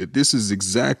think that this is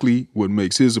exactly what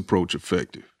makes his approach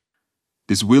effective.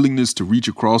 This willingness to reach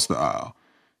across the aisle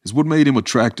is what made him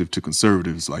attractive to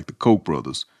conservatives like the Koch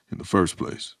brothers in the first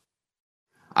place.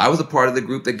 I was a part of the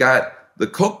group that got the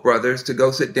Koch brothers to go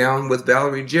sit down with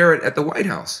Valerie Jarrett at the White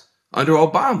House under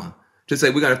Obama to say,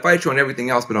 we're going to fight you on everything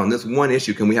else, but on this one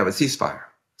issue, can we have a ceasefire?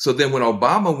 So then when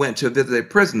Obama went to visit a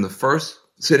prison, the first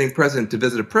sitting president to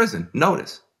visit a prison,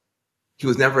 notice, he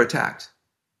was never attacked.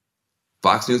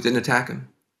 Fox News didn't attack him.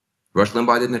 Rush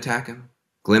Limbaugh didn't attack him.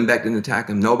 Glenn Beck didn't attack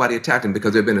him. Nobody attacked him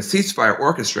because there had been a ceasefire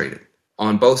orchestrated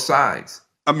on both sides.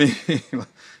 I mean,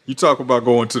 you talk about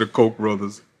going to the Koch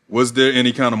brothers. Was there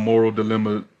any kind of moral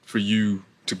dilemma for you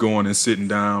to going and sitting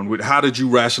down with? How did you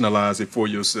rationalize it for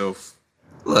yourself?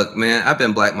 Look, man, I've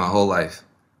been black my whole life.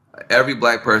 Every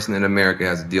black person in America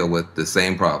has to deal with the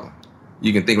same problem.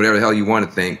 You can think whatever the hell you want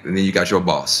to think, and then you got your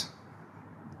boss.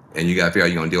 And you got to figure out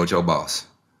how you're going to deal with your boss.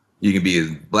 You can be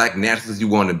as black nationalist as you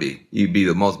want to be. You can be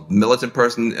the most militant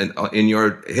person in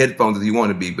your headphones as you want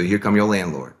to be, but here come your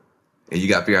landlord. And you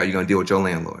got to figure out how you're going to deal with your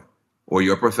landlord or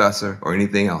your professor or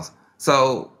anything else.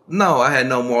 So, no, I had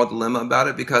no moral dilemma about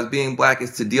it because being black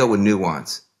is to deal with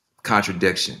nuance,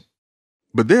 contradiction.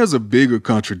 But there's a bigger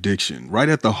contradiction right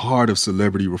at the heart of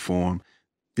celebrity reform.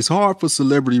 It's hard for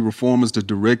celebrity reformers to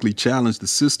directly challenge the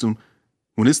system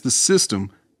when it's the system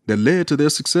that led to their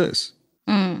success.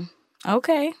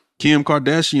 Okay. Kim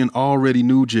Kardashian already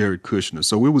knew Jared Kushner,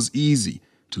 so it was easy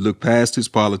to look past his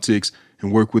politics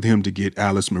and work with him to get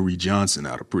Alice Marie Johnson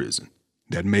out of prison.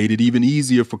 That made it even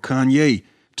easier for Kanye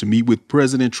to meet with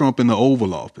President Trump in the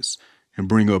Oval Office and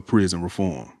bring up prison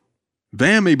reform.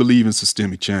 Van may believe in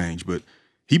systemic change, but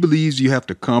he believes you have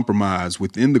to compromise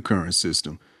within the current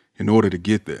system in order to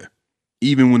get there,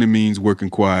 even when it means working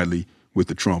quietly with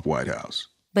the Trump White House.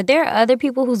 But there are other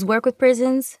people whose work with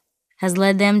prisons has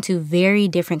led them to very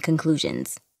different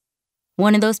conclusions.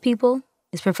 One of those people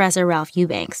is Professor Ralph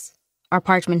Eubanks, our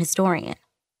Parchman historian.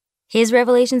 His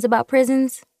revelations about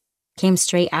prisons came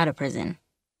straight out of prison.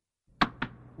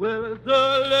 Well, it's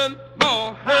early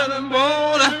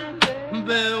morning,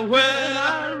 then when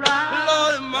I ride,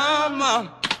 Lord,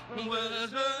 mama.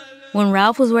 When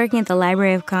Ralph was working at the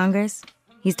Library of Congress,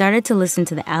 he started to listen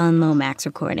to the Alan Lomax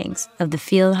recordings of the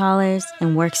field hollers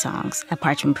and work songs at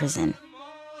Parchman Prison.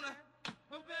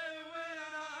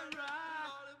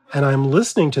 And I'm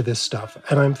listening to this stuff,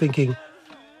 and I'm thinking,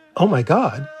 oh my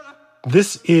God,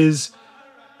 this is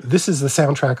the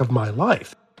soundtrack of my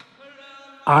life.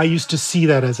 I used to see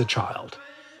that as a child.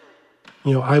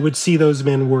 You know, I would see those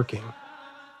men working,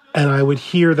 and I would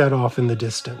hear that off in the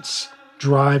distance,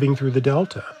 driving through the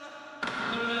Delta.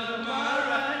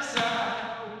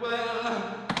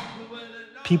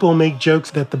 People make jokes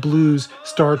that the blues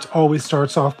always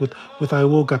starts off with I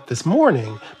woke up this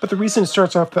morning. But the reason it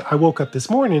starts off with I woke up this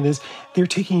morning is they're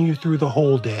taking you through the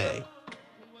whole day.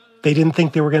 They didn't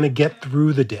think they were going to get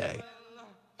through the day.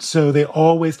 So they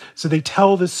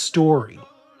tell this story.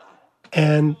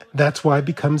 And that's why it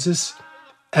becomes this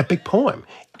epic poem.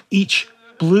 Each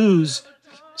blues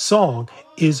song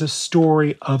is a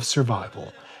story of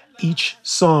survival. Each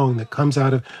song that comes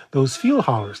out of those field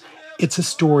hollers, it's a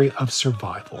story of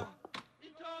survival.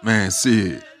 Man,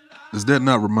 Sid, does that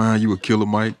not remind you of Killer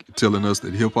Mike telling us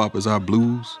that hip-hop is our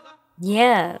blues?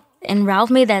 Yeah, and Ralph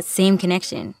made that same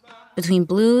connection between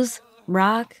blues,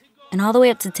 rock, and all the way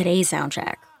up to today's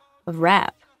soundtrack of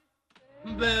rap.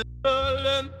 I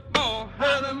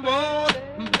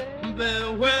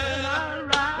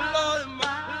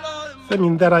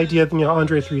mean, that idea,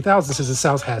 Andre 3000 says the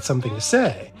South had something to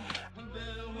say.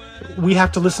 We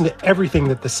have to listen to everything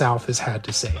that the South has had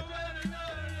to say.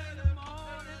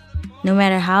 No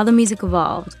matter how the music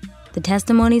evolved, the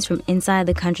testimonies from inside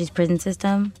the country's prison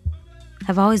system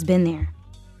have always been there.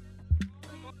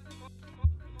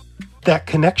 That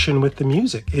connection with the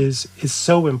music is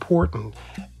so important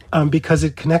because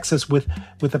it connects us with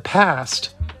the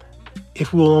past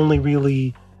if we'll only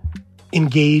really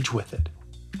engage with it.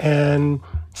 And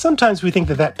sometimes we think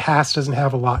that past doesn't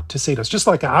have a lot to say to us, just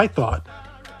like I thought,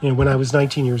 when I was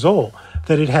 19 years old,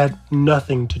 that it had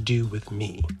nothing to do with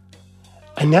me.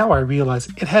 And now I realize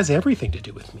it has everything to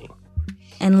do with me.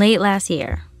 And late last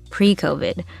year,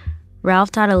 pre-COVID,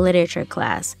 Ralph taught a literature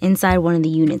class inside one of the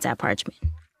units at Parchman.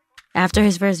 After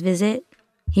his first visit,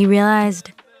 he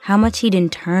realized how much he'd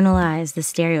internalized the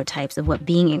stereotypes of what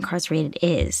being incarcerated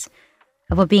is,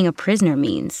 of what being a prisoner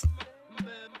means.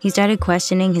 He started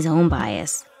questioning his own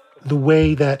bias. The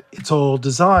way that it's all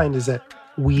designed is that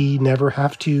we never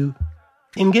have to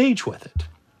engage with it.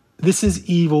 this is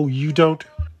evil, you don't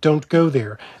go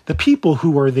there. The people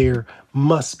who are there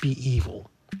must be evil.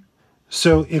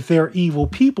 So if there are evil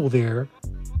people there,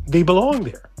 they belong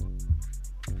there.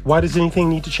 Why does anything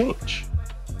need to change?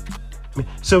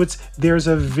 So there's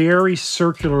a very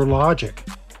circular logic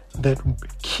that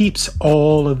keeps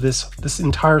all of this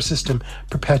entire system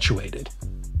perpetuated.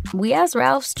 We asked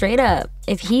Ralph straight up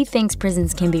if he thinks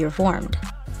prisons can be reformed.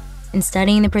 In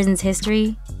studying the prison's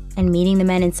history and meeting the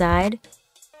men inside,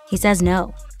 he says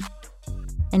no.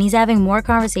 And he's having more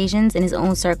conversations in his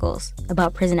own circles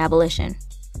about prison abolition.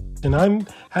 And I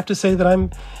have to say that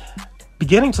I'm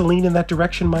beginning to lean in that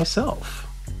direction myself,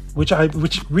 which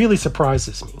really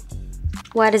surprises me.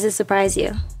 Why does it surprise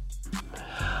you?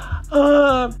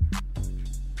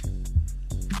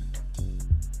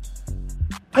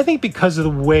 I think because of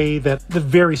the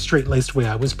very straight-laced way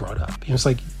I was brought up. It's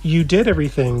like, you did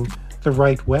everything the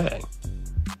right way.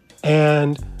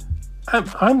 And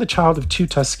I'm the child of two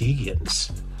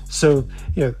Tuskegeans. So,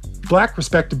 Black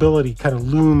respectability kind of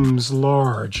looms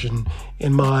large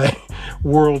in my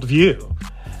worldview.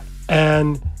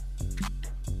 And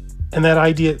that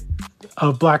idea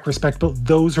of Black respectable,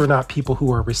 those are not people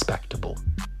who are respectable.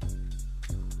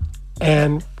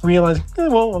 And realizing, a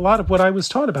lot of what I was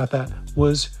taught about that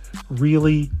was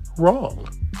really wrong.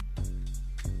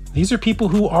 These are people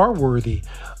who are worthy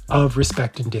of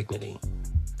respect and dignity.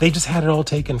 They just had it all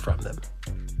taken from them.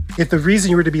 If the reason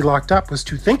you were to be locked up was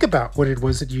to think about what it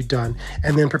was that you'd done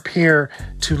and then prepare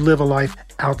to live a life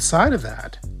outside of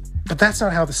that, but that's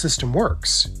not how the system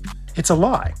works. It's a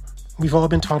lie. We've all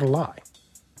been taught a lie.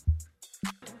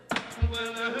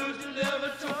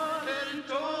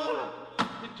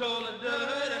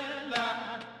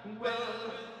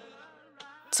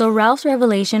 So Ralph's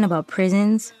revelation about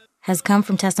prisons has come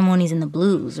from testimonies in the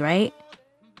blues, right?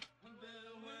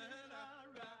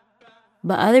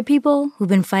 But other people who've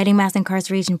been fighting mass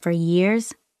incarceration for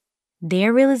years,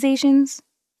 their realizations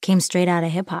came straight out of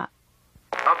hip-hop.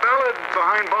 A ballad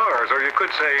behind bars, or you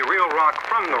could say real rock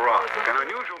from the rock. An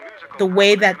unusual musical... The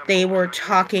way that they were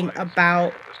talking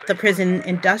about the prison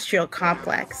industrial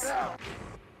complex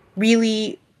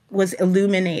really was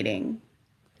illuminating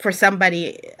for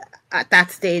somebody at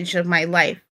that stage of my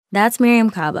life. That's Miriam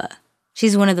Kaba.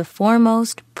 She's one of the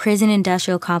foremost prison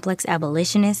industrial complex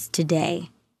abolitionists today.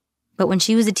 But when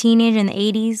she was a teenager in the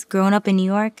 80s, growing up in New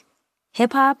York,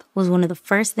 hip-hop was one of the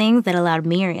first things that allowed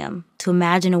Miriam to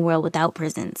imagine a world without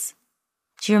prisons.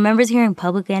 She remembers hearing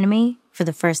Public Enemy for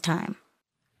the first time.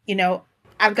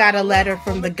 I've got a letter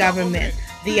from the government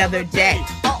the other day.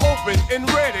 I opened and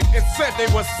read it and said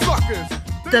they were suckers.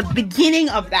 The beginning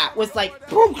of that was like,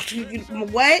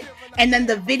 what? And then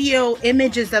the video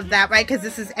images of that, right? Because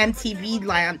this is MTV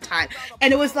Land time.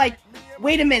 And it was like,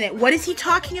 wait a minute, what is he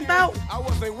talking about? I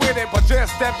wasn't with it, but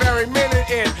just that very minute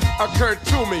it occurred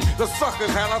to me. The suckers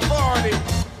had authority.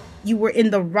 You were in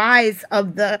the rise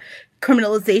of the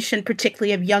criminalization,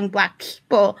 particularly of young Black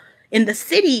people in the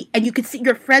city, and you could see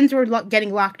your friends were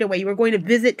getting locked away. You were going to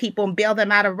visit people and bail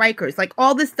them out of Rikers. Like,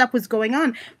 all this stuff was going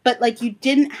on, but you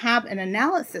didn't have an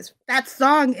analysis. That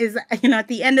song is, at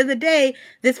the end of the day,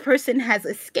 this person has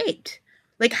escaped.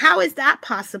 How is that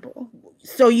possible?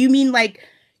 So you mean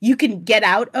you can get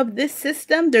out of this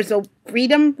system? There's a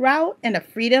freedom route and a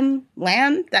freedom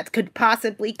land that could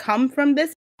possibly come from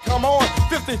this? Come on,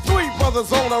 53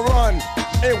 brothers on a run,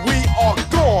 and we are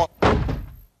gone.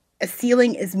 A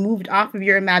ceiling is moved off of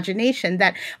your imagination,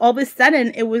 that all of a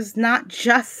sudden it was not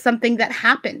just something that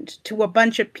happened to a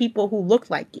bunch of people who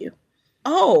looked like you.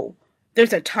 Oh,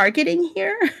 there's a targeting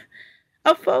here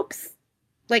of folks?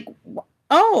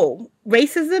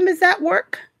 Racism is at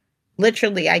work?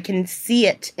 Literally, I can see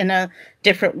it in a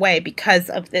different way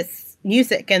because of this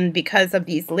music and because of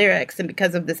these lyrics and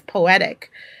because of this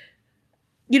poetic.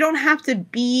 You don't have to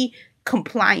be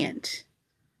compliant.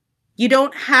 You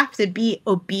don't have to be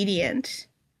obedient.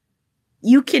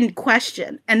 You can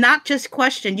question, and not just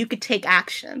question, you could take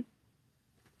action.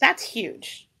 That's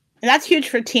huge. And that's huge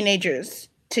for teenagers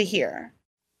to hear.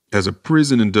 As a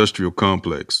prison industrial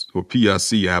complex, or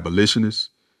PIC abolitionist,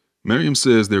 Miriam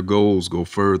says their goals go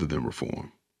further than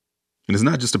reform. And it's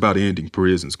not just about ending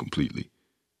prisons completely.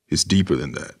 It's deeper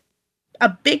than that. A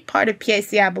big part of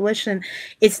PIC abolition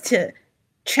is to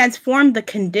transform the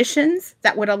conditions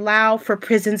that would allow for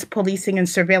prisons, policing, and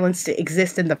surveillance to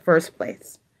exist in the first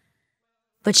place.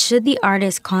 But should the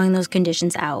artists calling those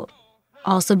conditions out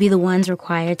also be the ones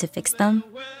required to fix them?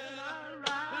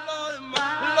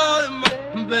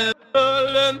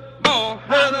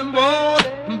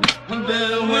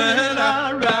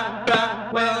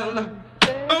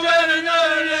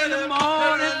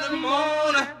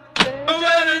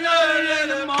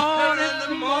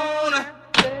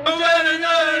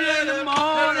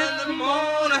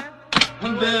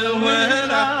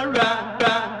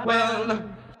 Well.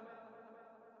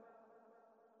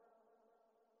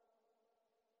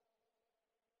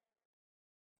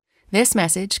 This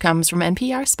message comes from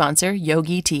NPR sponsor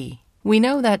Yogi Tea. We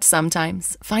know that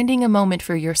sometimes finding a moment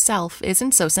for yourself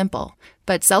isn't so simple,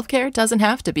 but self-care doesn't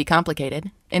have to be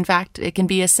complicated. In fact, it can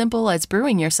be as simple as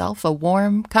brewing yourself a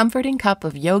warm, comforting cup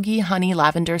of Yogi Honey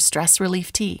Lavender Stress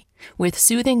Relief Tea. With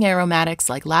soothing aromatics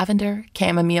like lavender,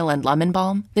 chamomile, and lemon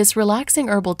balm, this relaxing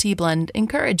herbal tea blend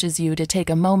encourages you to take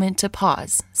a moment to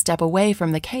pause, step away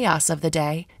from the chaos of the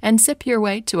day, and sip your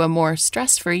way to a more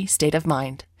stress-free state of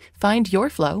mind. Find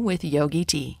your flow with Yogi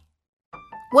Tea.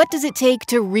 What does it take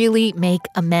to really make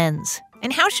amends?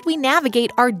 And how should we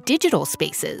navigate our digital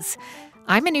spaces?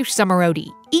 I'm Anoush Samarodi.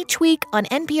 Each week on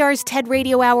NPR's TED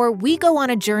Radio Hour, we go on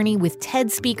a journey with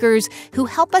TED speakers who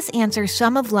help us answer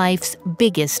some of life's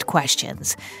biggest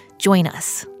questions. Join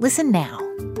us. Listen now.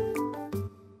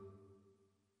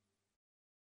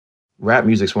 Rap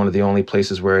music's one of the only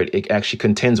places where it actually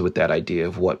contends with that idea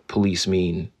of what police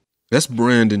mean. That's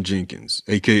Brandon Jenkins,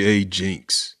 a.k.a.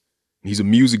 Jinx. He's a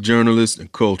music journalist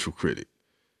and cultural critic.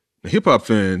 Now, hip-hop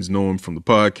fans know him from the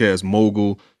podcast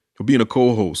Mogul for being a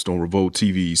co-host on Revolt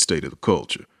TV's State of the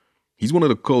Culture. He's one of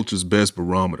the culture's best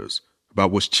barometers about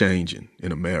what's changing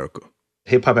in America.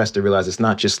 Hip-hop has to realize it's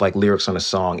not just like lyrics on a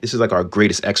song. This is like our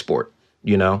greatest export,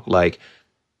 you know, like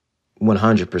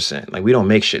 100%. Like we don't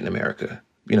make shit in America,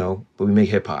 you know, but we make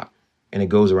hip-hop. And it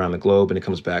goes around the globe and it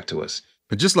comes back to us.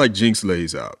 But just like Jinx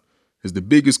lays out, as the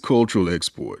biggest cultural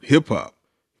export, hip-hop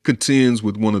contends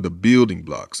with one of the building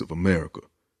blocks of America,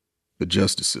 the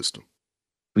justice system.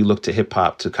 We look to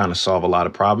hip-hop to kind of solve a lot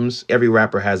of problems. Every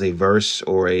rapper has a verse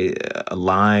or a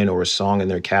line or a song in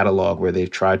their catalog where they've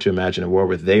tried to imagine a world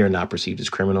where they are not perceived as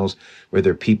criminals, where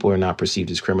their people are not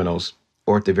perceived as criminals,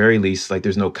 or at the very least, like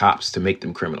there's no cops to make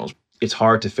them criminals. It's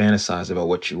hard to fantasize about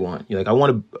what you want. You're like, I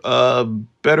want a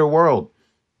better world.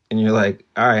 And you're like,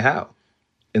 all right, how?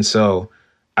 And so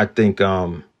I think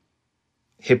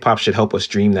hip-hop should help us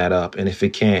dream that up. And if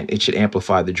it can't, it should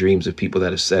amplify the dreams of people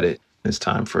that have said it. It's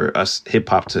time for us,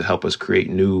 hip-hop, to help us create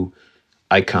new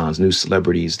icons, new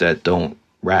celebrities that don't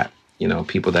rap. You know,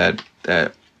 people that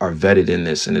are vetted in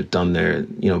this and have done their,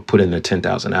 you know, put in their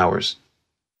 10,000 hours.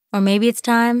 Or maybe it's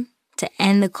time to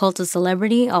end the cult of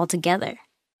celebrity altogether.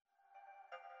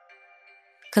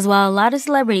 Because while a lot of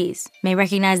celebrities may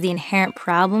recognize the inherent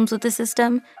problems with the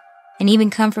system and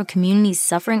even come from communities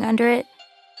suffering under it,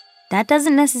 that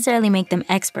doesn't necessarily make them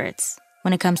experts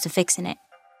when it comes to fixing it.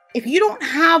 If you don't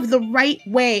have the right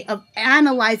way of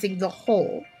analyzing the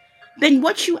whole, then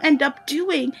what you end up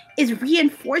doing is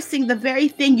reinforcing the very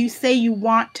thing you say you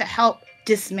want to help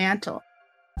dismantle.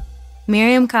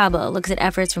 Miriam Cabo looks at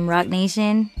efforts from Roc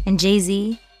Nation and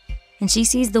Jay-Z, and she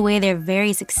sees the way their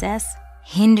very success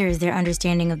hinders their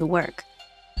understanding of the work.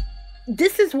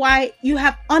 This is why you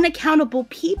have unaccountable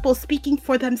people speaking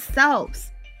for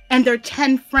themselves and their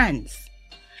 10 friends.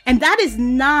 And that is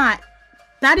not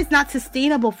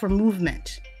sustainable for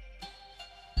movement.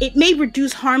 It may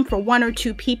reduce harm for 1 or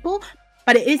 2 people,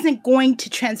 but it isn't going to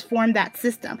transform that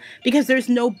system because there's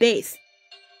no base.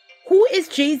 Who is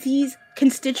Jay-Z's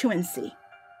constituency?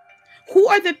 Who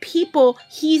are the people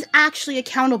he's actually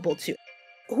accountable to?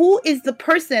 Who is the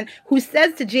person who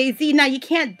says to Jay-Z, now you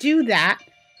can't do that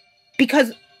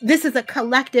because this is a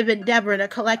collective endeavor and a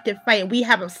collective fight, and we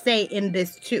have a say in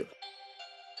this too.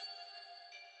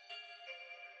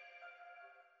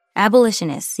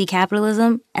 Abolitionists see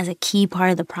capitalism as a key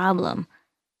part of the problem,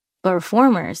 but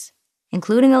reformers,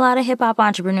 including a lot of hip-hop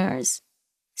entrepreneurs,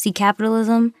 see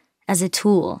capitalism as a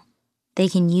tool they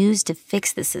can use to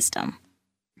fix the system.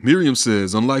 Miriam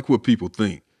says, unlike what people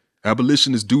think,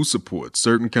 abolitionists do support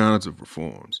certain kinds of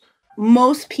reforms.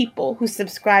 Most people who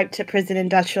subscribe to prison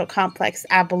industrial complex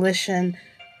abolition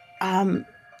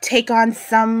take on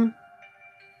some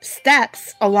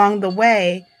steps along the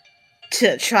way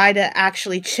to try to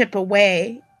actually chip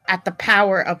away at the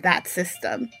power of that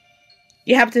system.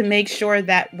 You have to make sure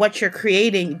that what you're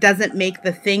creating doesn't make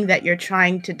the thing that you're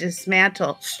trying to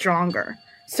dismantle stronger.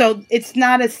 So it's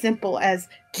not as simple as,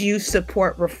 do you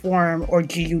support reform or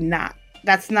do you not?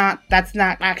 That's not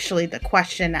actually the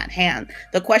question at hand.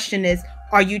 The question is,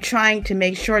 are you trying to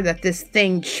make sure that this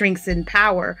thing shrinks in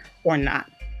power or not?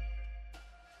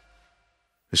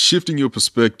 Shifting your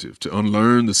perspective to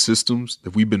unlearn the systems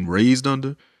that we've been raised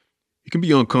under, it can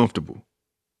be uncomfortable.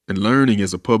 And learning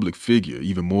as a public figure,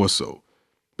 even more so.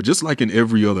 But just like in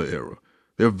every other era,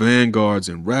 there are vanguards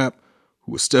in rap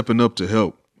who are stepping up to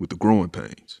help with the growing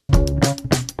pains.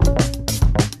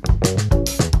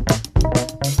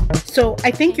 So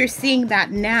I think you're seeing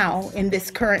that now in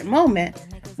this current moment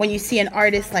when you see an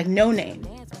artist like No Name,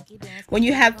 when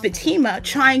you have Fatima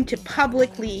trying to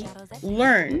publicly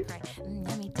learn.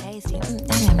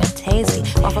 Tasty.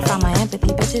 Off of my empathy,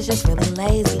 bitch is just really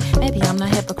lazy. Maybe I'm not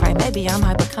hypocrite, maybe I'm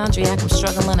hypochondriac. I'm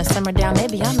struggling to simmer down,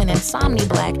 maybe I'm an insomni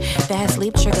black. Bad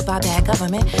sleep triggered by bad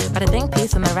government. But I think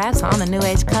peace and the raps on the new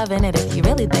age covenant. If you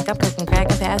really think I'm cooking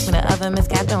crack and pass me the oven, Miss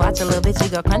Captain, watch a little bitch, you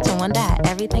go crunch and one die.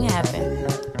 Everything happened.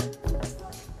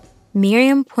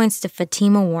 Miriam points to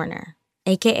Fatima Warner,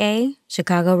 aka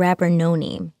Chicago rapper No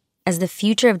Name, as the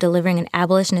future of delivering an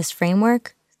abolitionist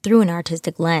framework through an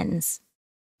artistic lens.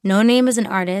 No Name is an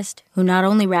artist who not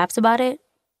only raps about it,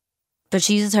 but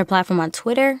she uses her platform on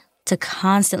Twitter to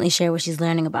constantly share what she's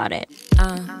learning about it.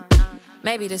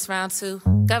 Maybe this round 2.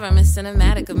 Government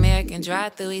cinematic American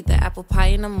drive-through. Eat the apple pie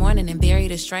in the morning and bury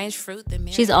the strange fruit.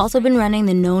 She's also been running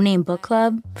the No Name Book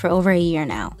Club for over a year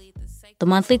now. The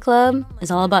monthly club is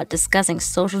all about discussing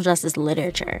social justice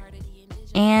literature.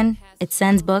 And it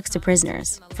sends books to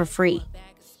prisoners for free.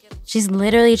 She's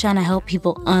literally trying to help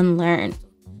people unlearn.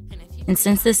 And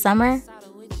since this summer,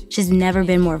 she's never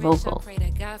been more vocal.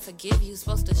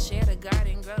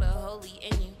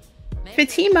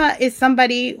 Fatima is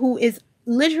somebody who is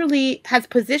literally has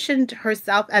positioned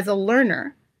herself as a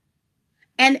learner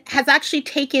and has actually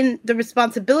taken the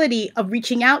responsibility of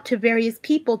reaching out to various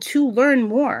people to learn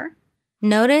more.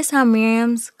 Notice how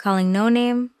Miriam's calling No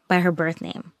Name by her birth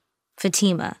name,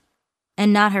 Fatima,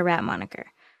 and not her rap moniker.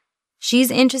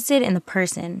 She's interested in the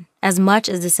person as much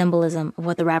as the symbolism of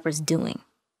what the rapper's doing.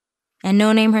 And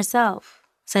No Name herself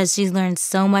says she's learned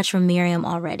so much from Miriam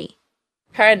already.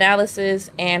 Her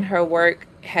analysis and her work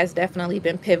has definitely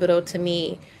been pivotal to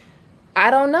me.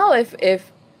 I don't know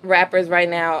if rappers right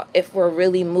now, if we're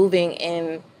really moving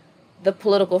in the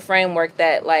political framework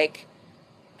that like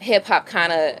hip hop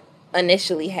kind of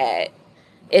initially had.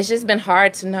 It's just been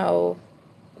hard to know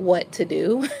what to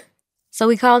do. So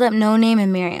we called up No Name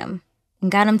and Miriam and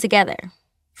got them together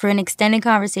for an extended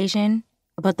conversation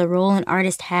about the role an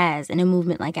artist has in a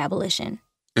movement like abolition.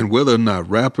 And whether or not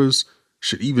rappers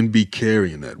should even be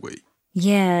carrying that weight.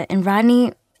 Yeah, and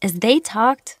Rodney, as they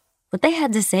talked, what they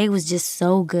had to say was just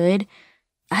so good.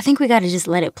 I think we gotta just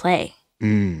let it play.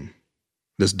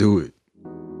 Let's do it.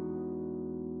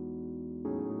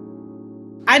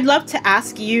 I'd love to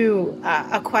ask you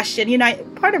a question. You know,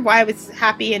 part of why I was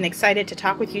happy and excited to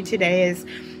talk with you today is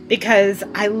because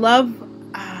I love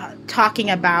talking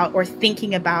about or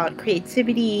thinking about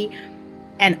creativity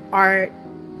and art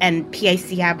and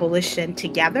PIC abolition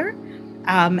together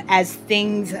as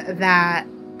things that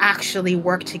actually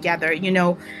work together. You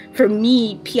know, for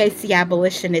me, PIC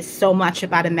abolition is so much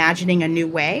about imagining a new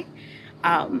way.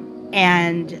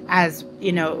 And as,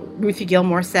 you know, Ruthie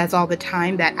Gilmore says all the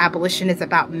time, that abolition is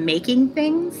about making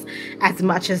things as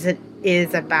much as it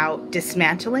is about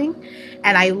dismantling.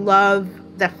 And I love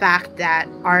the fact that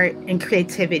art and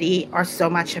creativity are so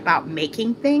much about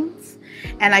making things.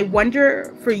 And I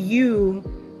wonder for you,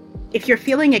 if you're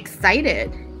feeling excited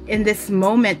in this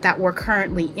moment that we're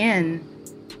currently in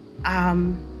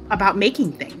about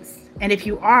making things. And if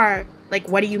you are, like,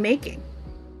 what are you making?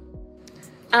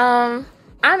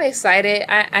 I'm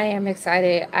excited. I am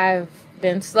excited. I've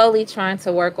been slowly trying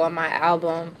to work on my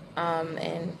album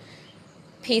and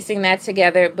piecing that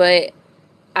together, but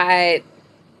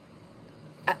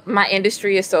my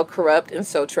industry is so corrupt and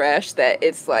so trash that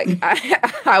it's like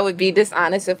I would be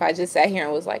dishonest if I just sat here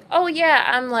and was like, oh yeah,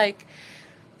 I'm like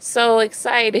so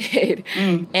excited.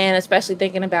 And especially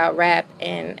thinking about rap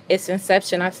and its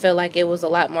inception, I feel like it was a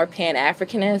lot more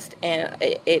Pan-Africanist, and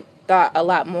it thought a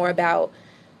lot more about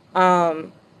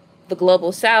the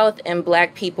global South and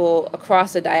Black people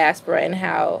across the diaspora and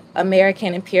how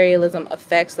American imperialism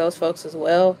affects those folks as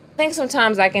well. I think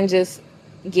sometimes I can just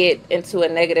get into a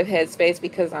negative headspace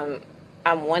because I'm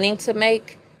wanting to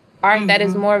make art that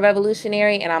is more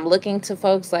revolutionary, and I'm looking to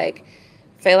folks like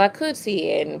Fela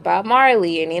Kuti and Bob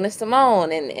Marley and Nina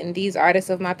Simone and these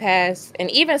artists of my past, and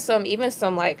even some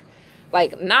like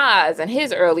Nas and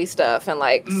his early stuff, and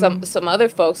like some other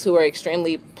folks who are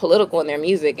extremely political in their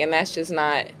music, and that's just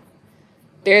not,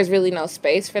 there's really no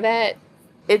space for that.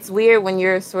 It's weird when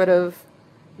you're sort of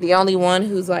the only one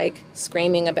who's like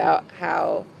screaming about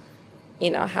how,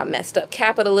 you know, how messed up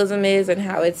capitalism is and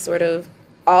how it's sort of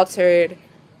altered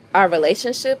our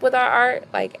relationship with our art,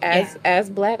 like as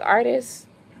Black artists.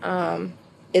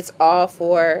 It's all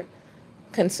for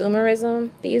consumerism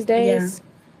these days. Yeah.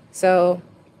 So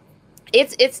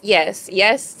it's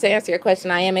yes, to answer your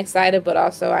question, I am excited, but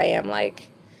also I am like,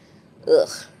 ugh.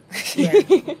 Yeah.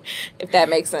 If that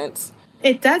makes sense.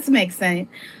 It does make sense.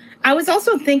 I was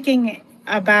also thinking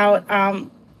about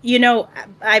You know,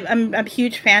 I'm a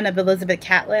huge fan of Elizabeth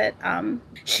Catlett.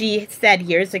 She said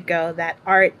years ago that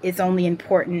art is only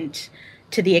important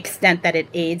to the extent that it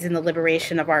aids in the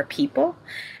liberation of our people.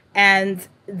 And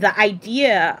the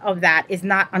idea of that is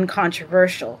not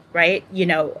uncontroversial, right? You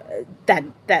know,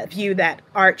 that view that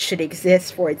art should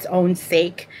exist for its own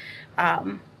sake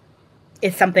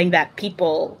is something that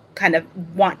people kind of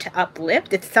want to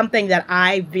uplift. It's something that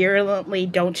I virulently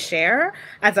don't share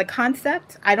as a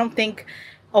concept. I don't think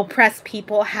oppressed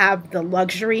people have the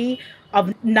luxury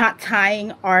of not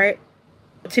tying art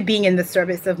to being in the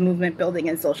service of movement building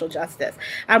and social justice.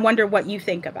 I wonder what you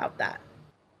think about that.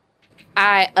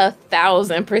 I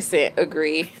 1,000%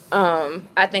 agree.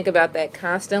 I think about that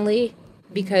constantly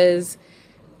because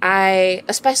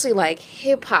especially like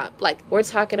hip hop, like we're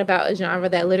talking about a genre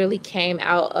that literally came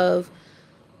out of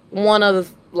one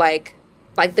of like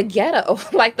the ghetto,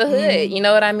 like the hood, you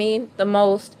know what I mean? The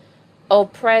most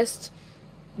oppressed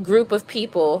group of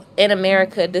people in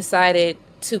America decided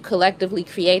to collectively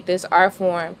create this art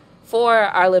form for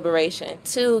our liberation,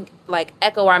 to like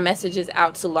echo our messages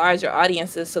out to larger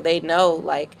audiences so they know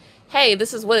like, hey,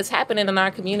 this is what is happening in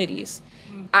our communities.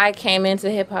 I came into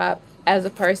hip hop as a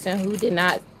person who did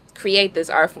not create this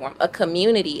art form. A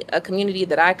community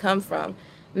that I come from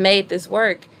made this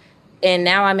work, and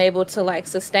now I'm able to like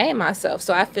sustain myself.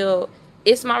 So I feel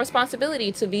it's my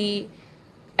responsibility to be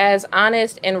as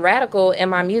honest and radical in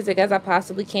my music as I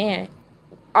possibly can.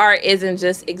 Art isn't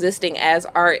just existing as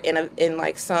art in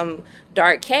like some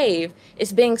dark cave.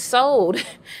 It's being sold,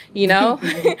 you know,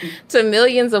 to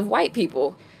millions of white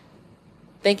people.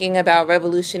 Thinking about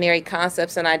revolutionary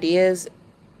concepts and ideas,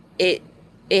 it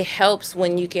helps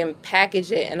when you can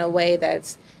package it in a way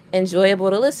that's enjoyable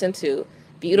to listen to,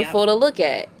 beautiful to look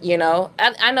at, you know.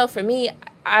 I know for me,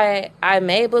 I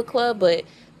made book club, but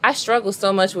I struggle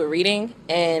so much with reading,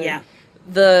 and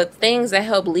the things that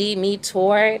help lead me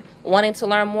toward wanting to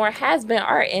learn more has been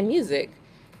art and music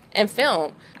and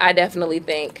film. I definitely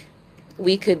think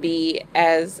we could be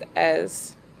as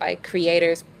like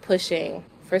creators pushing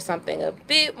for something a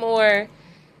bit more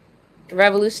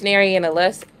revolutionary and a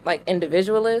less like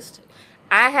individualist.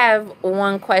 I have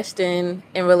one question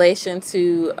in relation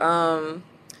to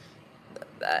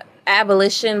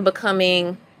abolition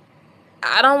becoming,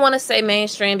 I don't want to say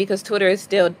mainstream because Twitter is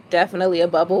still definitely a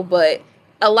bubble, but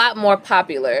a lot more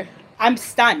popular. I'm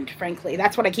stunned, frankly.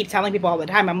 That's what I keep telling people all the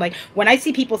time. I'm like, when I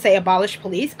see people say abolish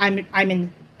police, I'm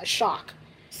in shock.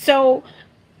 So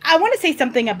I want to say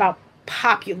something about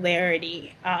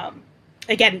popularity.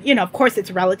 Again, you know, of course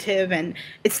it's relative and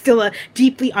it's still a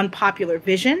deeply unpopular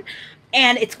vision,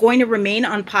 and it's going to remain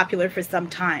unpopular for some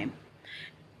time.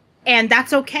 And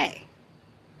that's okay.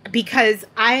 Because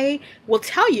I will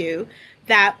tell you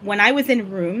that when I was in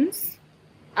rooms,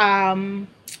 I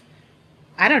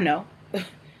don't know,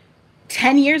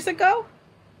 10 years ago,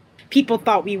 people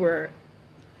thought we were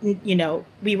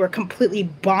completely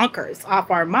bonkers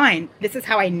off our mind. This is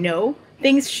how I know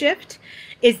things shift,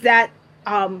 is that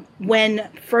when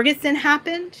Ferguson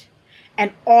happened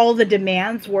and all the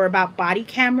demands were about body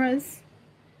cameras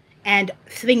and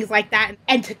things like that,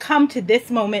 and to come to this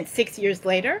moment 6 years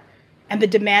later, and the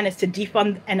demand is to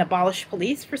defund and abolish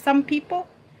police for some people,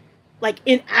 like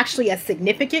in actually a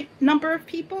significant number of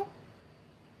people.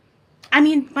 I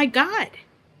mean, my God,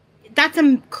 that's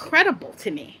incredible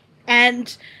to me.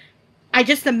 And I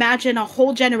just imagine a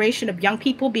whole generation of young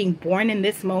people being born in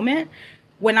this moment.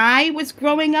 When I was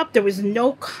growing up, there was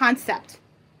no concept.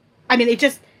 I mean,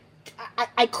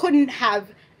 I couldn't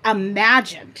have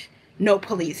imagined no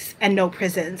police and no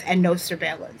prisons and no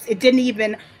surveillance. It didn't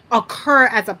even occur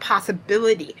as a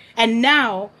possibility. And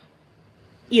now,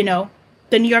 you know,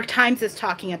 the New York Times is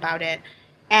talking about it,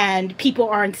 and people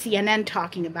are on CNN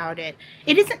talking about it.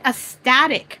 It isn't a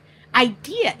static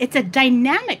idea. It's a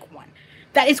dynamic one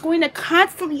that is going to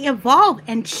constantly evolve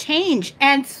and change.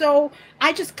 And so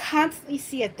I just constantly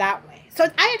see it that way. So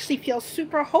I actually feel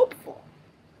super hopeful.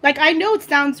 Like, I know it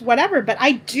sounds whatever, but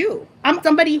I do. I'm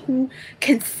somebody who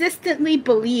consistently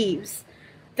believes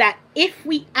that if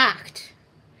we act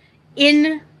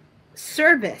in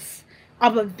service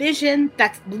of a vision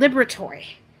that's liberatory,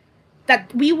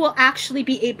 that we will actually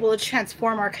be able to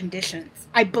transform our conditions.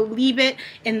 I believe it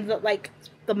in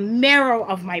the marrow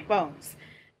of my bones.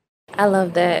 I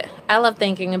love that. I love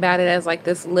thinking about it as like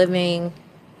this living,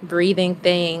 breathing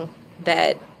thing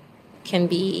that can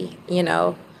be, you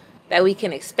know, that we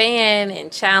can expand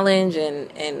and challenge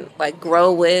and like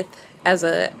grow with as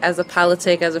a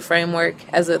politic, as a framework,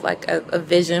 as a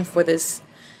vision for this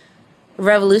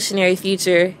revolutionary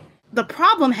future. the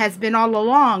problem has been all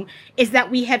along is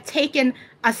that we have taken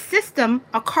a system,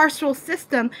 a carceral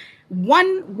system,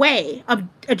 one way of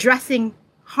addressing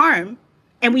harm,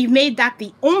 and we've made that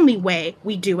the only way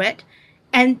we do it.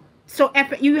 And so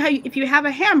if you have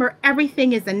a hammer,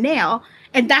 everything is a nail,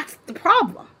 and that's the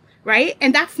problem, right?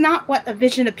 And that's not what a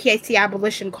vision of PIC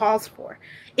abolition calls for.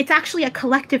 It's actually a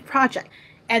collective project.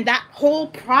 And that whole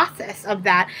process of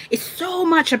that is so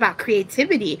much about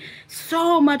creativity,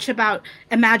 so much about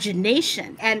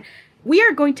imagination. And we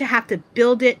are going to have to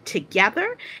build it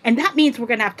together. And that means we're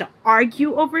going to have to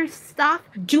argue over stuff.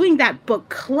 Doing that book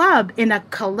club in a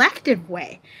collective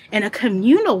way, in a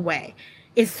communal way,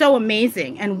 is so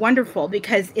amazing and wonderful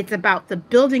because it's about the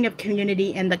building of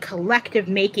community and the collective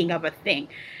making of a thing.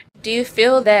 Do you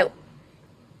feel that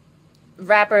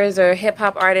rappers or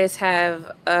hip-hop artists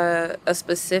have a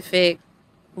specific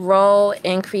role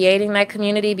in creating that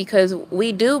community? Because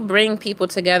we do bring people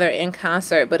together in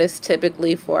concert, but it's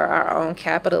typically for our own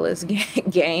capitalist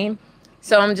gain.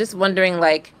 So I'm just wondering,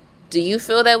 like, do you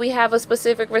feel that we have a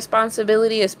specific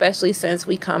responsibility, especially since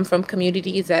we come from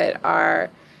communities that are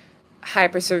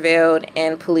hyper-surveilled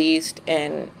and policed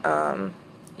and,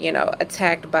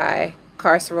 attacked by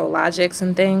carceral logics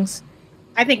and things?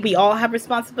 I think we all have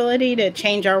responsibility to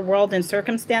change our world and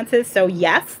circumstances. So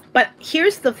yes, but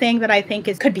here's the thing that I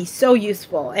think could be so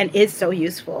useful and is so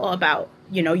useful about,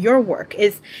 your work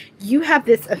is you have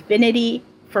this affinity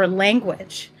for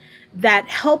language that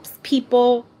helps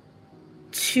people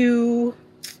to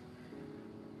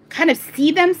kind of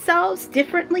see themselves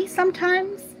differently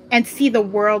sometimes and see the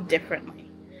world differently.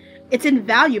 It's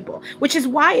invaluable, which is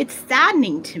why it's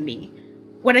saddening to me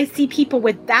when I see people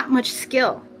with that much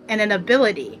skill and an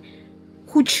ability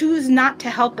who choose not to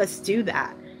help us do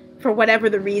that for whatever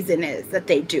the reason is that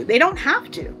they do. They don't have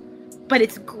to, but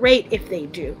it's great if they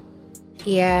do.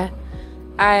 Yeah.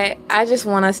 I just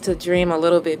want us to dream a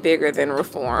little bit bigger than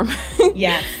reform.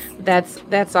 Yes.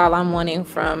 That's all I'm wanting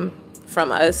from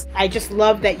us. I just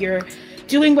love that you're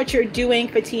doing what you're doing,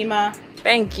 Fatima.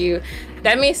 Thank you.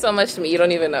 That means so much to me. You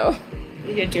don't even know.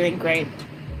 You're doing great.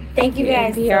 Thank you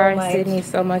guys NPR so much. Sydney,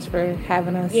 so much for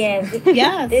having us. Yeah,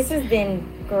 yes. This has been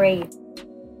great.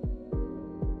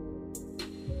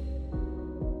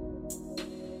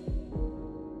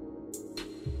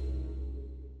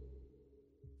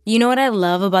 You know what I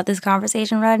love about this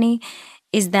conversation, Rodney,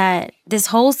 is that this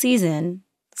whole season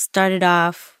started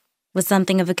off with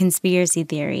something of a conspiracy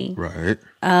theory. Right.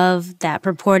 Of that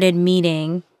purported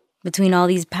meeting between all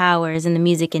these powers in the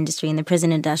music industry and the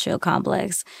prison industrial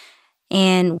complex.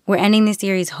 And we're ending the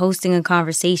series hosting a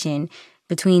conversation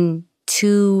between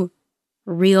two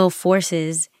real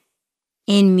forces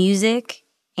in music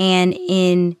and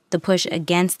in the push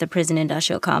against the prison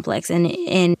industrial complex and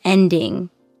in ending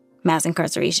mass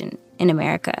incarceration in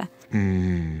America.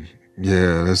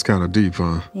 Yeah, that's kind of deep,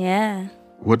 huh? Yeah.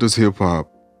 What does hip-hop,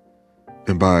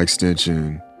 and by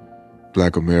extension,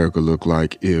 Black America, look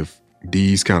like if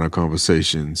these kind of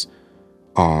conversations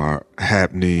are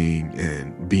happening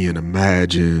and being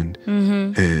imagined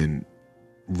and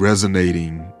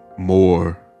resonating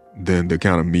more than the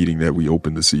kind of meeting that we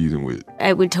opened the season with?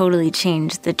 It would totally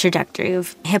change the trajectory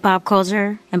of hip-hop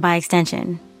culture and, by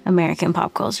extension, American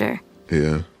pop culture.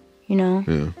 Yeah.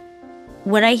 Yeah.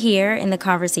 What I hear in the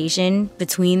conversation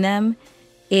between them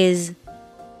is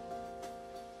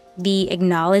the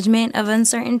acknowledgement of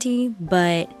uncertainty,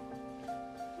 but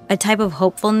a type of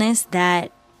hopefulness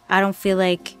that I don't feel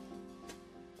like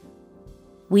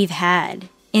we've had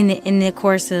in the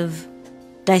course of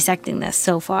dissecting this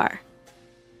so far.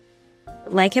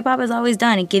 Like hip hop has always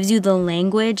done, it gives you the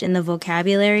language and the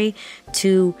vocabulary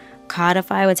to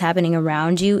codify what's happening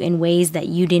around you in ways that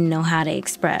you didn't know how to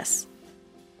express.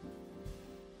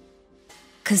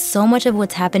 Because so much of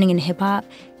what's happening in hip hop,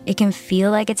 it can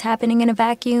feel like it's happening in a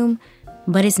vacuum,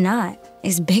 but it's not.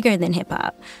 It's bigger than hip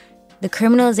hop. The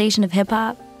criminalization of hip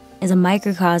hop is a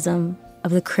microcosm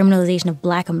of the criminalization of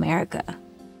Black America.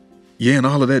 Yeah, and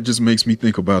all of that just makes me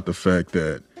think about the fact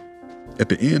that at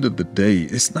the end of the day,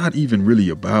 it's not even really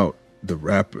about the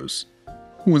rappers,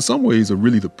 who in some ways are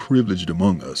really the privileged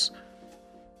among us,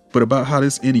 but about how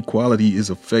this inequality is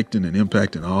affecting and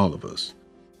impacting all of us.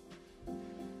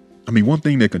 I mean, one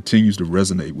thing that continues to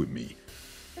resonate with me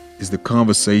is the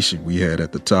conversation we had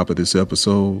at the top of this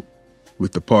episode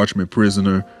with the Parchment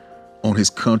prisoner on his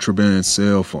contraband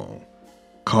cell phone,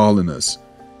 calling us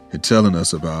and telling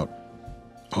us about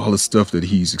all the stuff that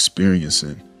he's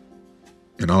experiencing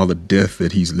and all the death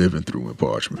that he's living through in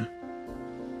Parchment.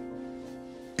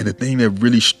 And the thing that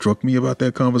really struck me about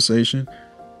that conversation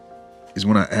is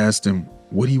when I asked him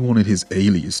what he wanted his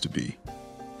alias to be.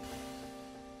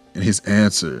 And his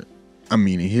answer I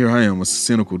mean, here I am, a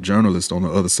cynical journalist on the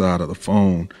other side of the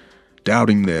phone,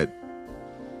 doubting that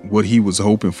what he was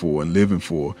hoping for and living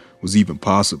for was even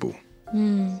possible.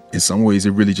 In some ways,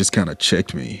 it really just kind of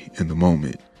checked me in the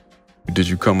moment. Did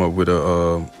you come up with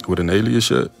an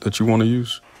alias yet that you want to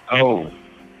use? Oh,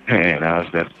 man, I was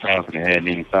just talking. I hadn't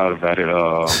even thought about it.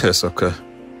 That's okay.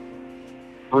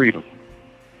 Freedom.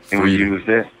 Can we use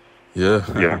that?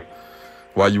 Yeah.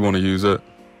 Why you want to use that?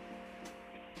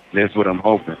 That's what I'm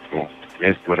hoping for.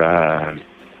 That's what I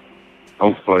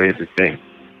hope for every day.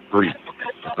 Freedom.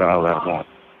 That's all I want.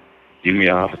 Give me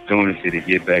an opportunity to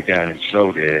get back out and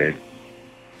show that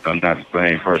I'm not the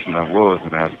same person I was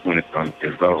when I was 20-something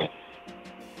years old.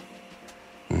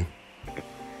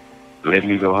 Let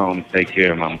me go home and take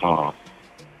care of my mom.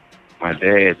 My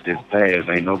dad just passed.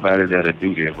 Ain't nobody that'll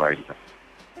do that right now.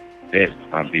 That's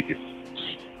my biggest.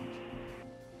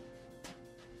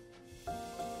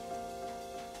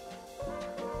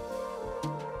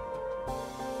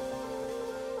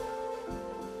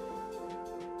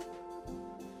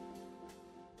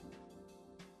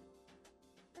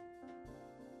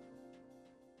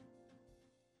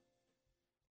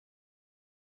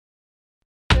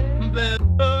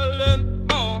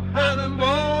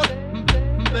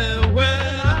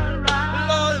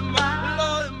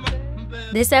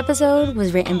 This episode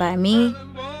was written by me,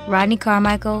 Rodney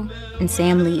Carmichael, and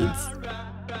Sam Leeds.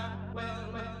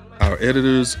 Our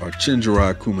editors are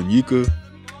Chinjarai Kumanyika,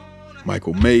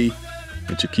 Michael May,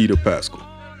 and Chiquita Pascal.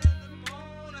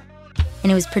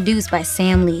 And it was produced by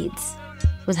Sam Leeds,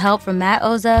 with help from Matt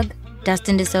Ozug,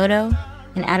 Dustin DeSoto,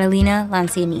 and Adelina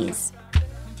Lancianese.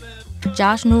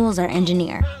 Josh Newell is our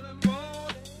engineer.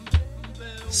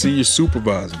 Senior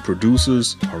supervising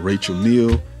producers are Rachel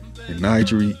Neal and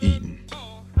Nigeri Eaton.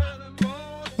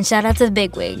 And shout out to the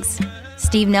bigwigs,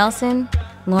 Steve Nelson,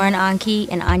 Lauren Anke,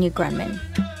 and Anya Grunman.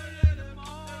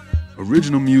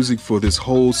 Original music for this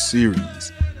whole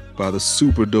series by the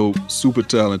super dope, super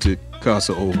talented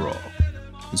Casa Overall.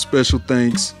 And special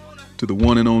thanks to the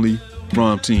one and only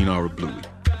Ramteen Arablouei.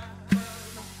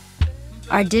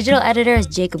 Our digital editor is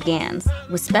Jacob Gans,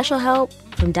 with special help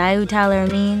from Dayu Tyler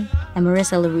Amin and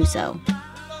Marissa LaRusso.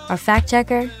 Our fact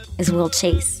checker is Will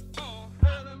Chase.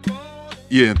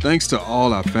 Yeah, and thanks to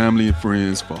all our family and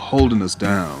friends for holding us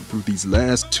down through these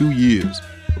last 2 years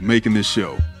of making this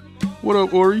show. What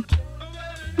up, Ori?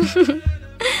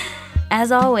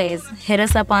 As always, hit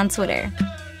us up on Twitter.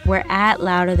 We're at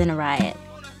Louder Than a Riot.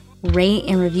 Rate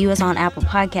and review us on Apple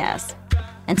Podcasts.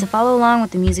 And to follow along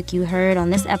with the music you heard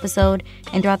on this episode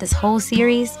and throughout this whole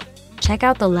series, check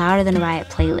out the Louder Than a Riot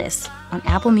playlist on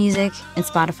Apple Music and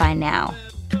Spotify now.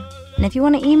 And if you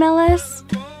want to email us,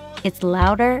 it's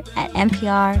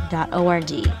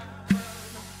louder@npr.org.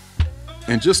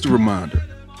 And just a reminder,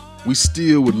 we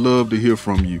still would love to hear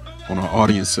from you on our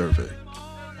audience survey.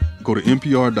 Go to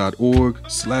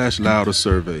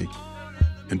npr.org/loudersurvey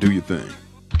and do your thing.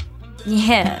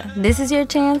 Yeah, this is your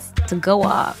chance to go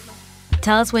off.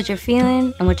 Tell us what you're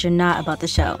feeling and what you're not about the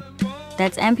show.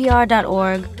 That's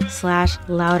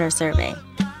npr.org/loudersurvey.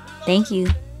 Thank you.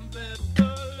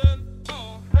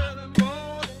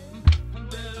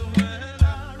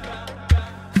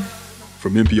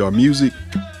 From NPR Music,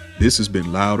 this has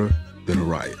been Louder Than a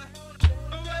Riot.